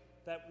pray,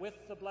 that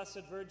with the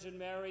Blessed Virgin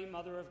Mary,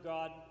 Mother of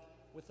God,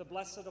 with the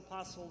blessed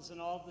apostles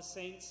and all the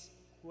saints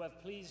who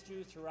have pleased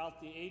you throughout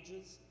the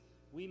ages,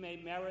 we may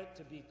merit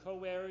to be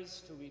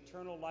co-heirs to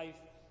eternal life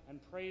and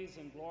praise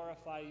and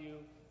glorify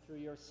you through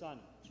your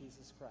Son,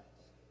 Jesus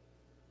Christ.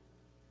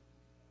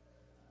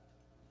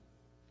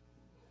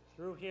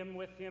 Through him,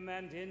 with him,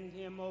 and in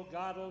him, O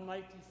God,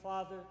 Almighty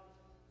Father,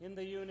 in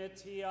the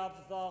unity of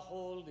the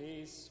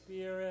Holy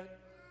Spirit,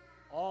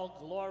 all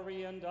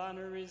glory and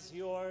honor is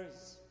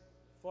yours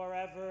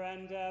forever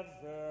and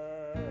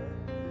ever.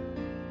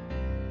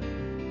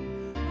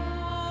 Amen.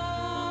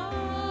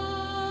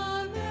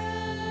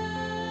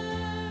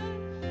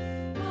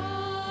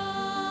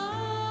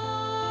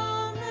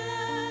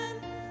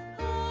 Amen.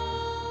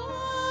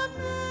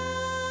 Amen.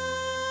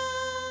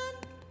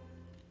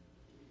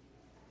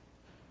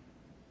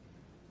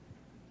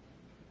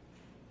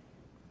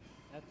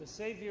 At the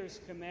Savior's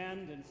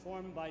command,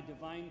 informed by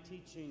divine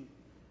teaching,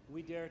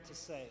 we dare to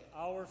say,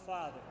 "Our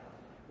Father,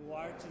 who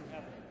art in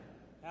heaven,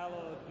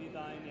 hallowed be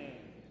thy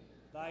name.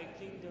 Thy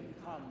kingdom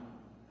come,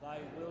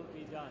 thy will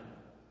be done,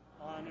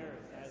 on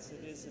earth as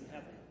it is in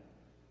heaven.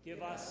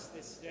 Give us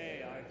this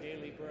day our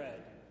daily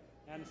bread,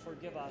 and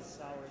forgive us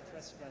our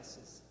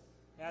trespasses,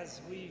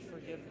 as we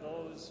forgive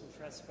those who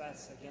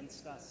trespass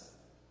against us.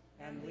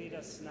 And lead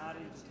us not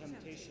into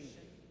temptation,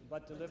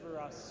 but deliver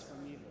us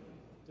from evil.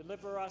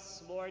 Deliver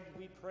us, Lord,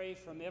 we pray,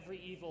 from every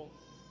evil.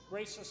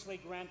 Graciously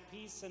grant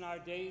peace in our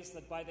days,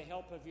 that by the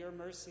help of your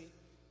mercy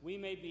we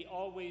may be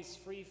always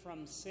free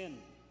from sin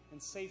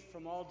and safe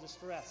from all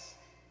distress,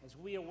 as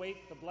we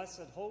await the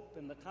blessed hope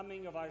in the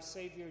coming of our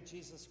Savior,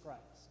 Jesus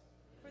Christ.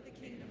 For the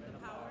kingdom, the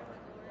power, and the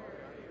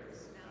glory are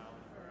yours, now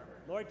and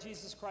forever. Lord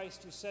Jesus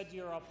Christ, who said to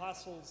your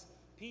apostles,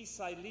 "Peace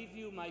I leave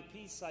you, my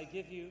peace I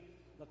give you,"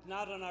 look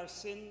not on our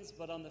sins,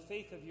 but on the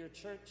faith of your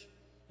church,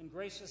 and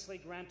graciously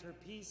grant her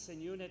peace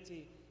and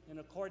unity in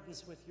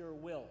accordance with your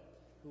will,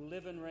 who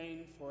live and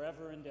reign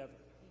forever and ever.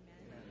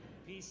 Amen.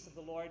 Peace of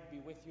the Lord be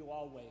with you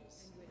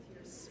always. And with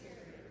your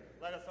spirit.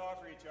 Let us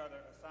offer each other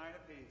a sign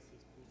of peace.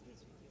 Peace.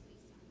 Peace be with you.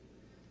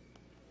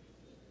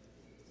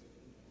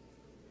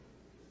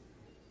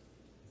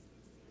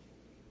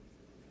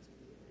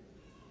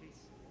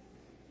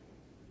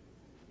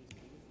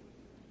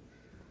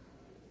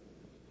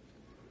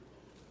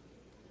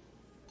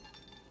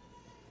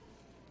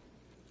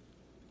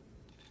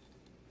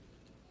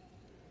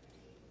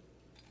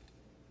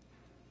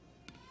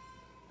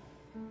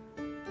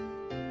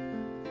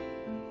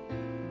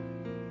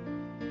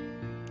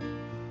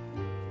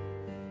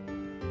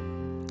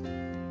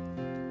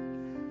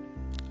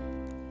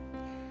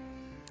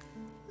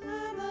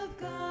 Lamb of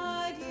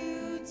God,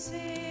 you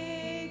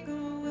take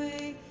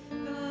away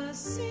the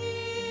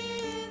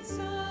sins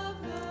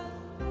of the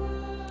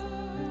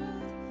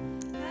world.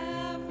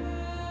 Have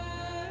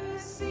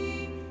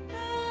mercy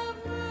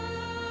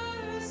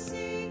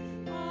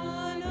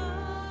on us.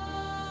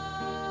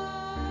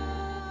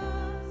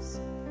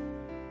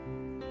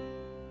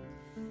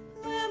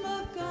 Lamb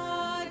of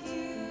God,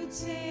 you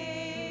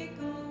take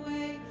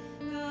away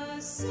the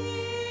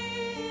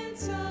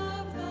sins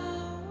of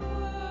the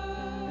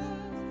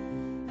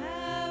world.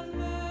 Have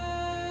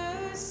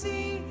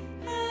mercy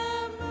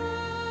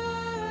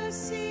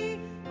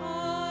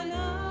on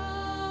us.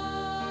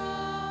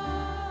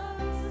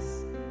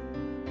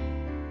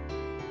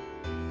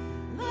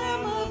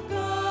 Lamb of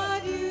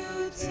God,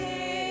 you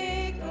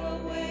take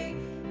away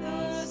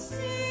the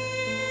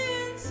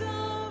sins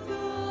of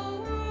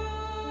the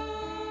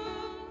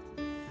world.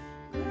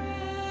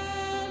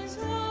 Grant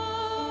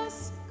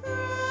us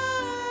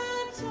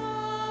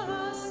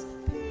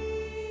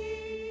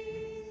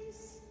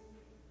peace.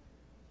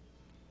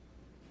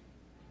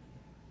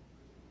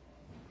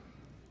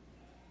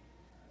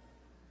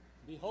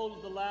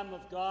 Behold the Lamb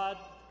of God.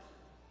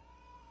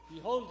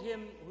 Behold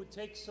him who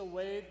takes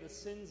away the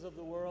sins of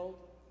the world.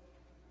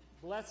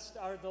 Blessed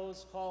are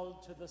those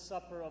called to the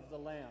supper of the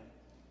Lamb.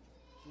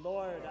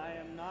 Lord, I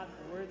am not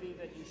worthy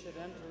that you should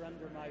enter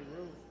under my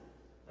roof,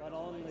 but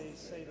only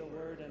say the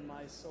word, and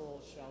my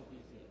soul shall be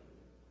healed.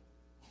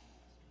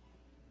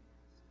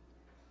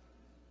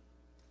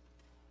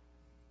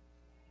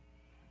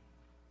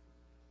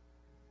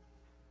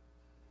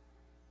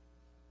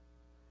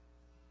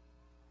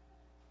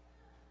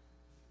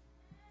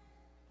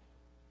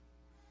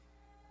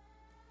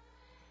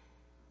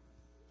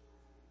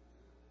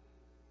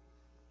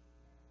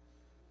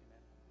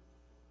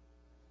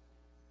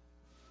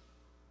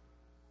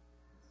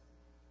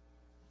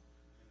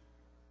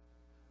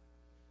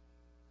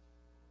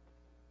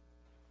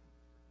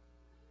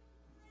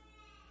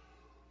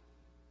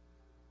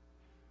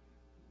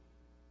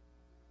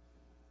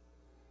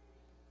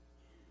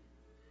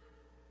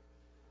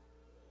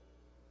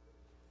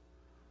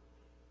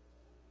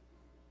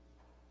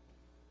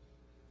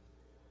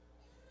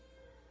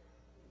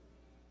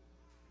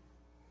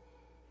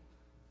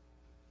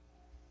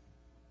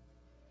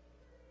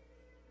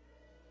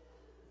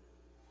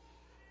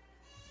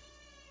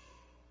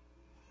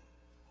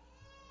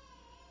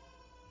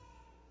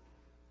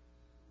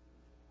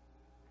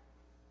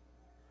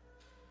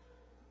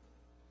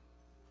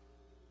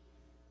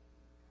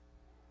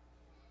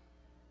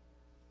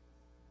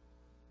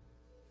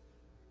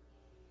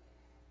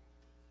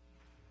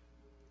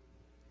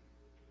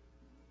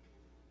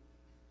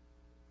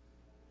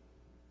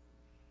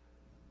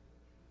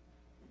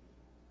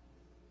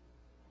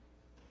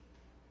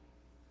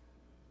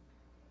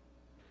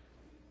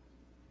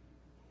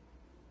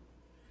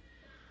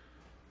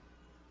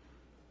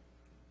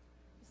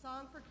 The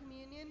song for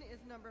communion is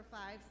number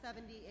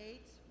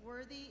 578,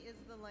 Worthy is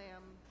the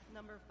Lamb,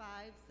 number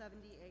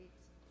 578.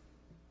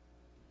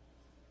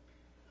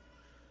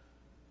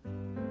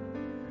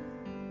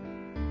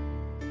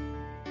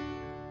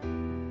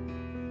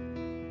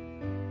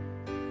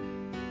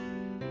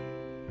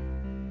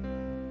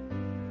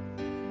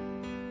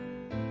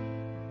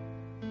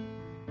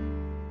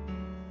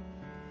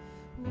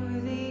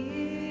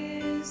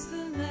 Worthy is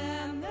the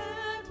Lamb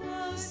that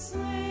was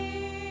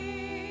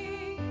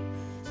slain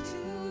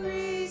to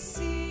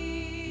receive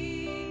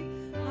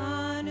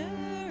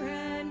honor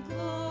and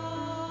glory.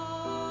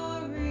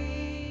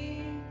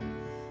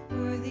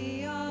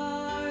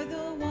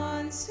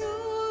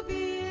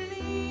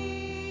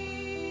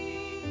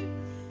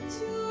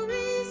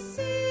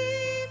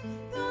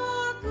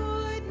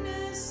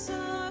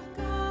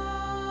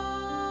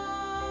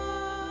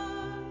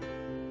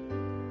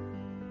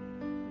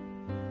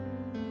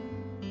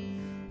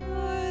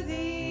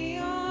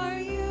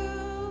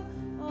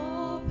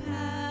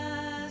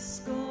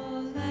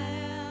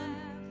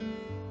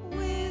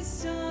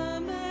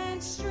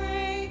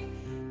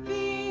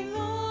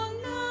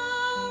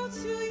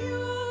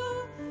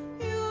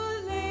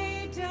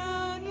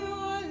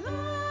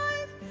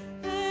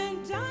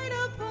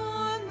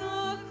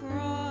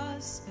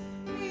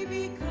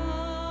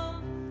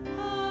 become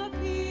a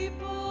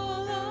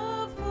people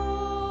of hope.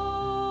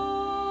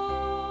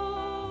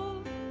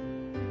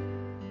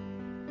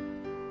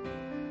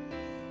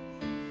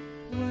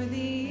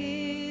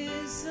 Worthy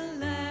is the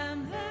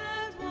Lamb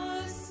that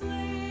was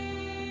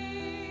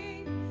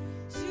slain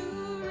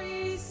to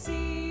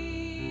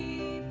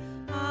receive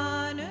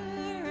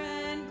honor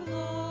and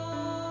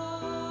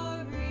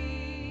glory.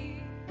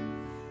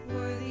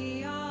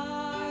 Worthy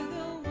are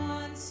the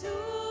ones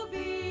who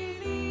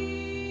believe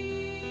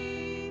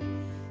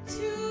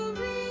to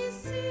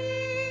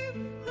receive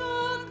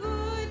the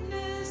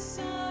goodness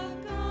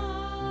of God.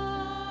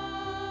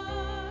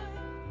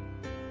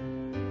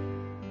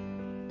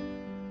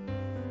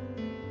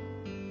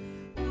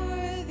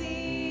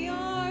 Worthy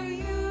are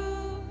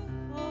you,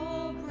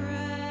 O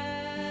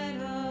bread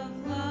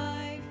of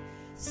life,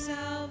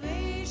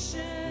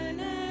 salvation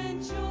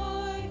and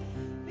joy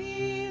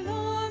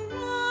belong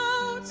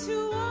now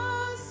to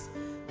us.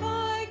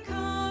 By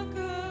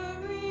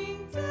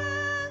conquering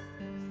death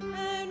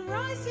and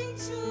rising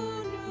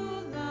to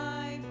new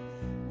life,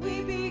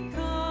 we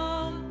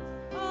become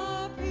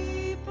a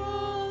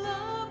people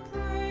of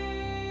praise.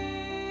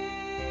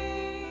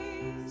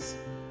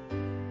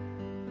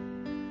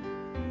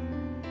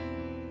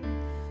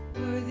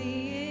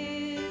 Worthy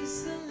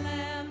is the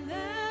Lamb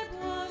that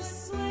was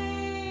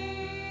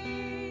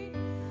slain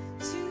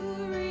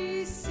to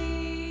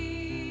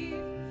receive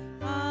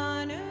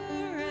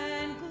honor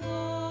and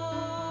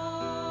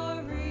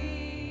glory.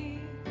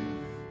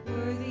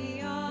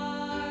 Worthy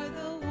are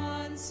the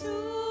ones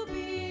who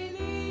believe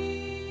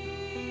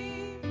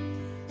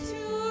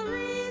to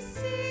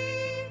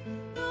receive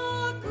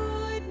the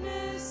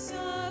goodness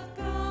of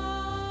God.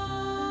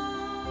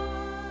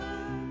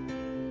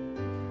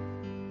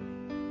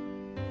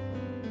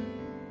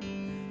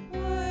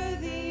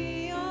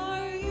 Worthy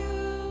are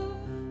you,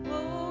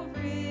 O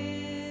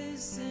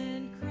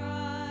risen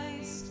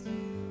Christ,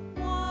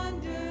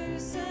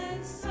 wonders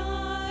and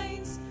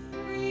signs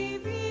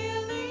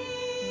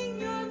revealing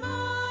your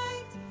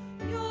might,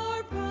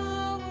 your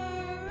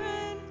power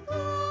and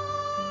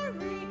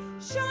glory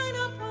shine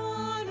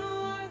upon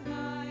our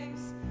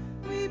lives.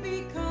 We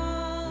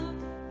become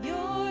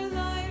your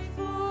light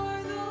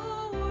for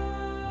the world.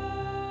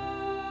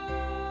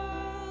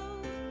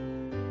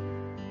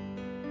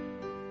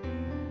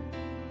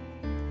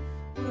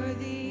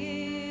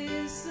 Worthy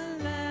is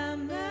the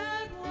Lamb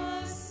that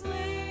was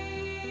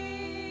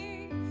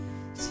slain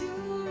to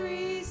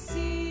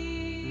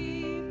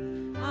receive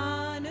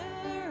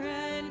honor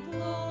and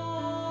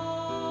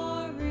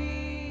glory.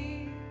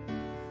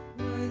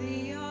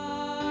 Worthy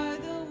are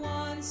the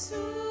ones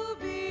who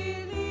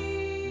believe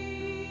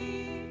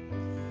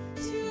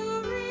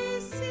to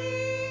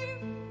receive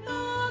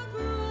the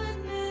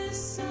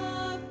goodness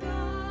of God.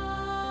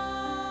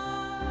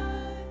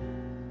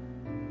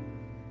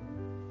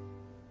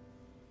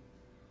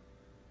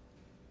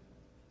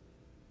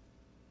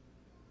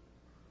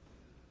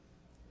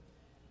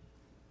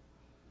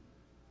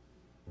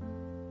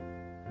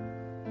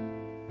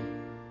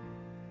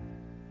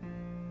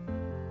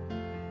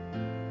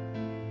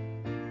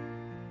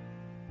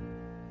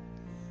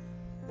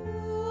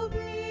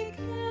 Ubi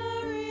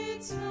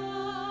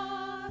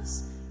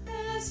caritas,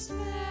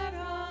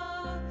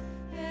 espera,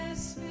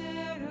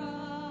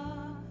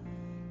 espera,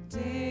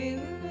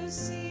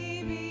 Deus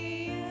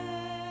ibi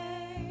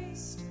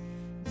est,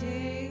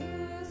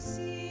 Deus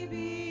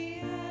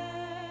ibi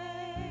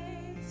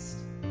est.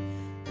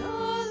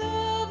 The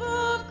love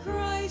of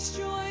Christ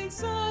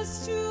joins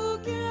us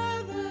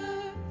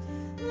together.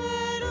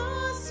 Let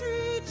us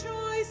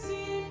rejoice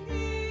in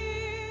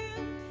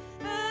Him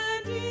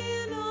and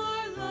in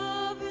our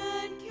love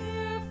and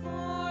care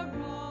for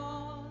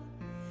all.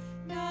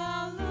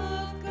 Now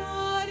love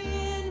God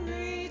in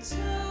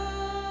return.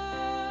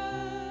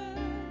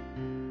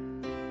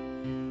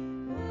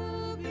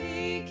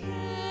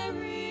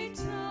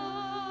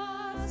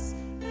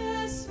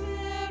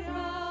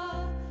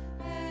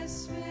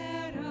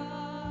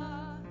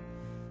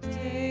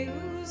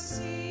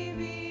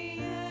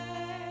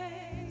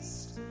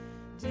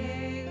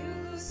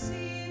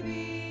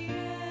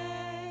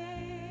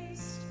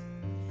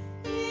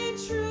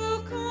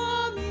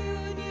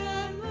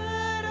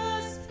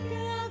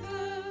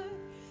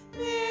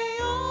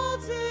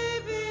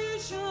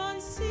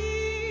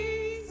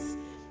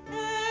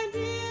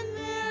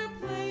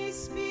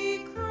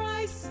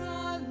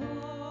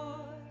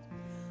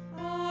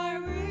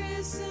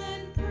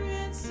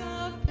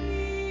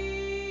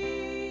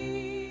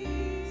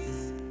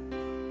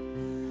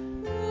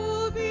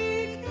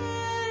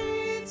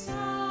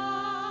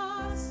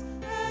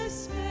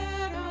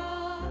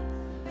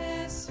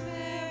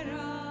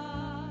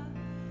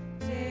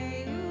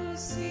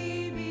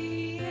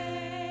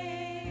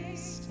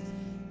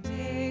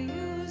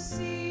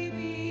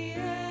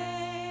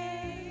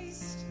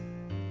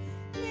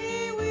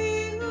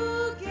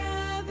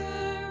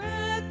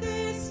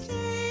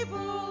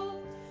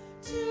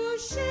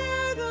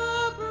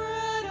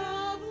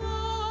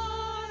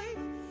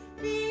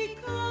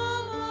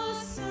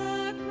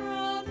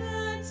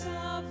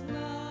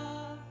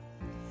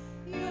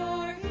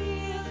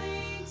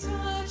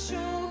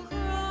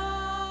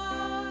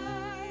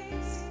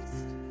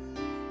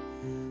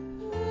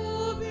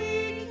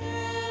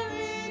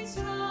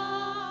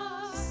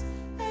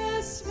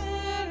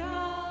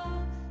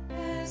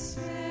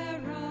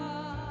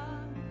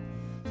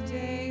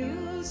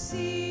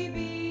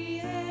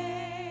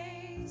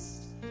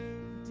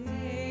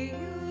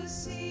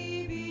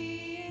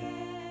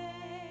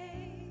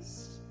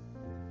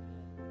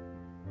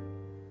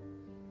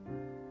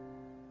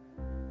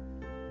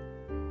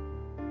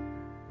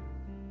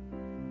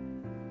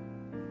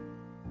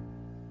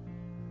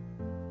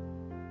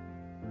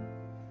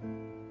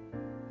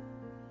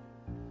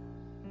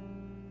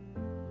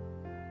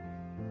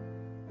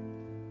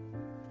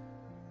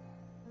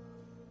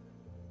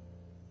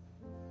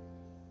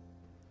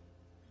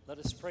 Let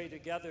us pray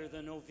together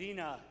the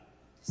novena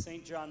to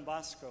St. John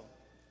Bosco.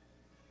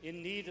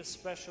 In need of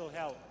special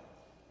help,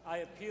 I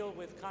appeal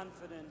with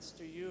confidence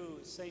to you,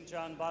 St.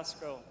 John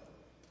Bosco,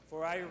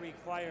 for I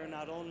require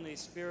not only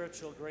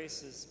spiritual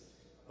graces,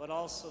 but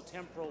also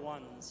temporal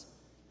ones,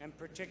 and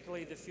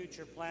particularly the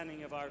future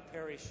planning of our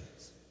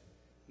parishes.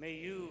 May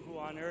you, who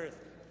on earth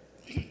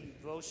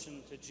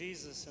devotion to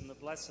Jesus and the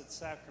Blessed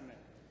Sacrament,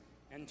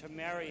 and to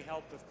Mary,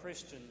 help of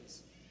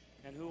Christians,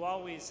 and who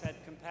always had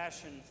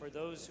compassion for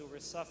those who were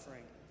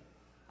suffering,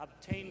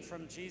 obtain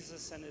from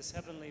Jesus and his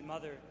heavenly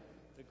Mother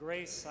the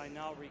grace I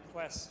now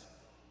request,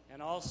 and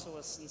also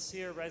a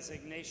sincere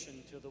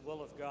resignation to the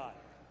will of God.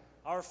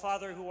 Our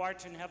Father, who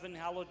art in heaven,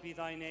 hallowed be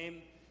thy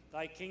name.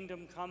 Thy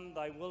kingdom come,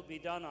 thy will be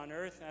done on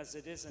earth as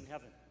it is in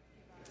heaven.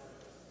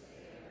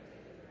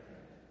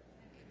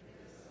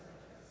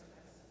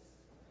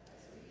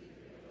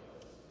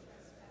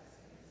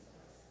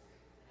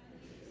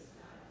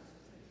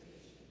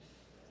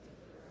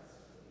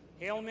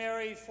 Hail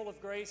Mary, full of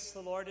grace,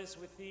 the Lord is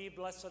with thee.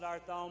 Blessed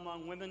art thou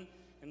among women,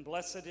 and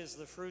blessed is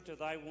the fruit of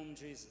thy womb,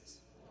 Jesus.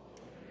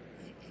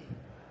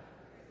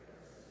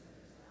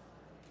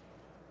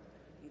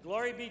 And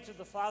glory be to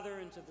the Father,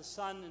 and to the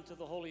Son, and to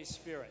the Holy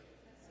Spirit.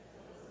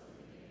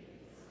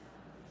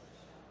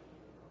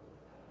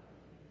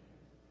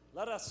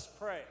 Let us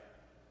pray.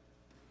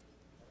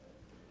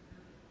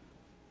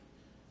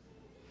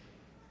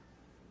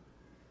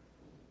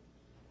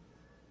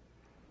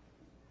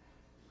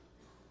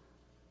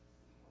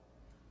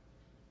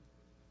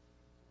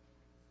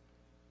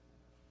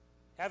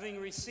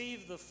 Having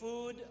received the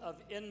food of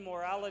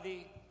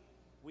immorality,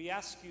 we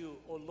ask you,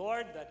 O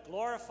Lord, that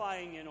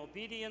glorifying in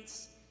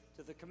obedience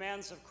to the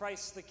commands of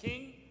Christ the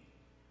King,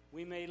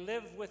 we may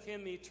live with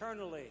him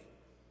eternally.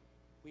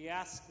 We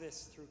ask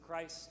this through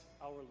Christ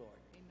our Lord.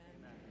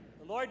 Amen.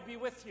 The Lord be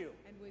with you.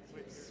 And with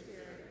your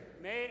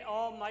spirit. May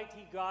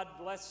Almighty God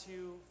bless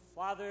you,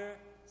 Father,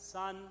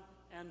 Son,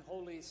 and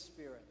Holy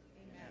Spirit.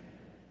 Amen.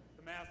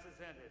 The Mass is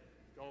ended.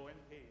 Go in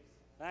peace.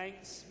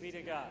 Thanks be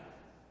to God.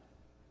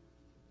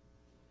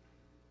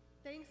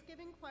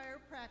 Thanksgiving choir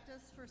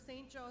practice for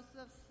St.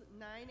 Joseph's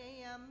 9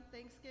 a.m.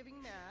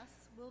 Thanksgiving Mass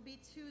will be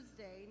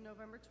Tuesday,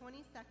 November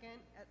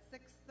 22nd at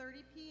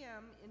 6:30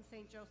 p.m. in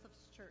St.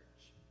 Joseph's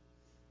Church.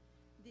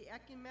 The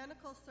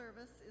ecumenical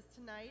service is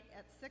tonight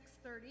at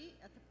 6:30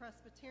 at the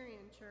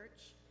Presbyterian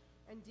Church,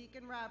 and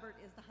Deacon Robert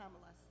is the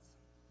homilist.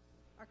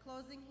 Our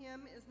closing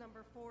hymn is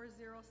number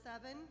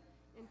 407,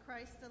 In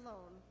Christ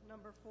Alone,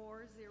 number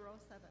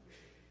 407.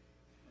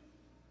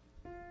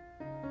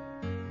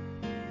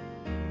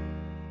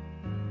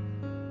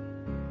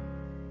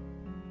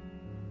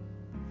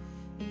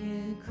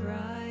 In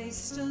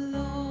Christ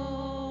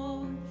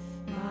alone,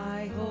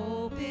 my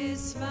hope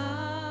is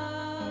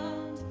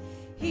found.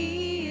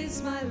 He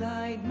is my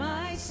light,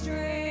 my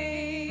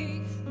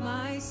strength,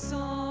 my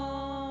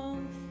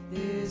song.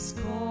 This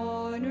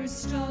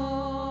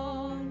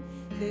cornerstone,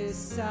 this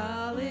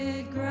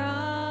solid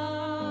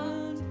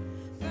ground,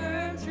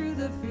 firm through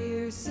the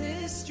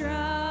fiercest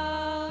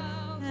drought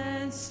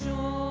and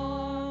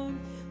storm.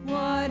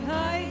 What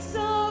heights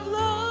of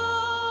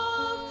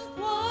love,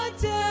 what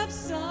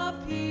depths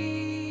of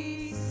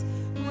peace,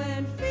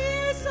 when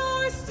fears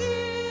are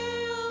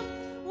stilled,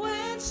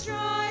 when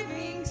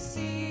striving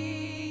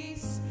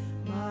cease.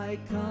 My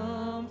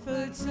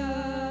comforter,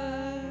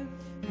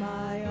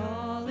 my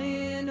all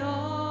in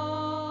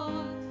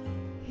all,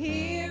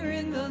 here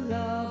in the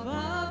love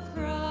of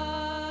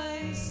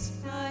Christ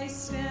I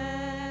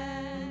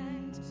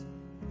stand.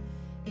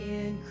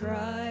 In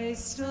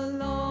Christ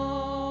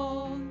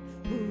alone,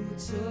 who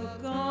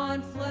took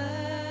on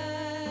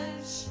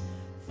flesh,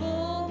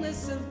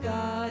 fullness of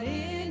God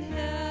in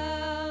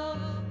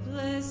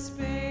helpless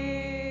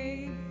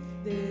babe,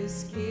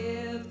 this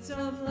gift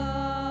of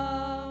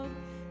love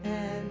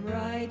and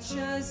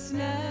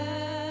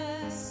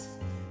righteousness,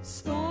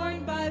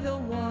 scorned by the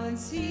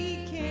ones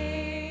he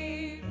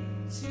came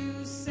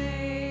to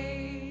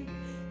save,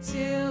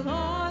 till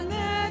on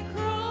that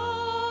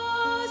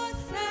cross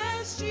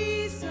as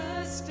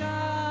Jesus died.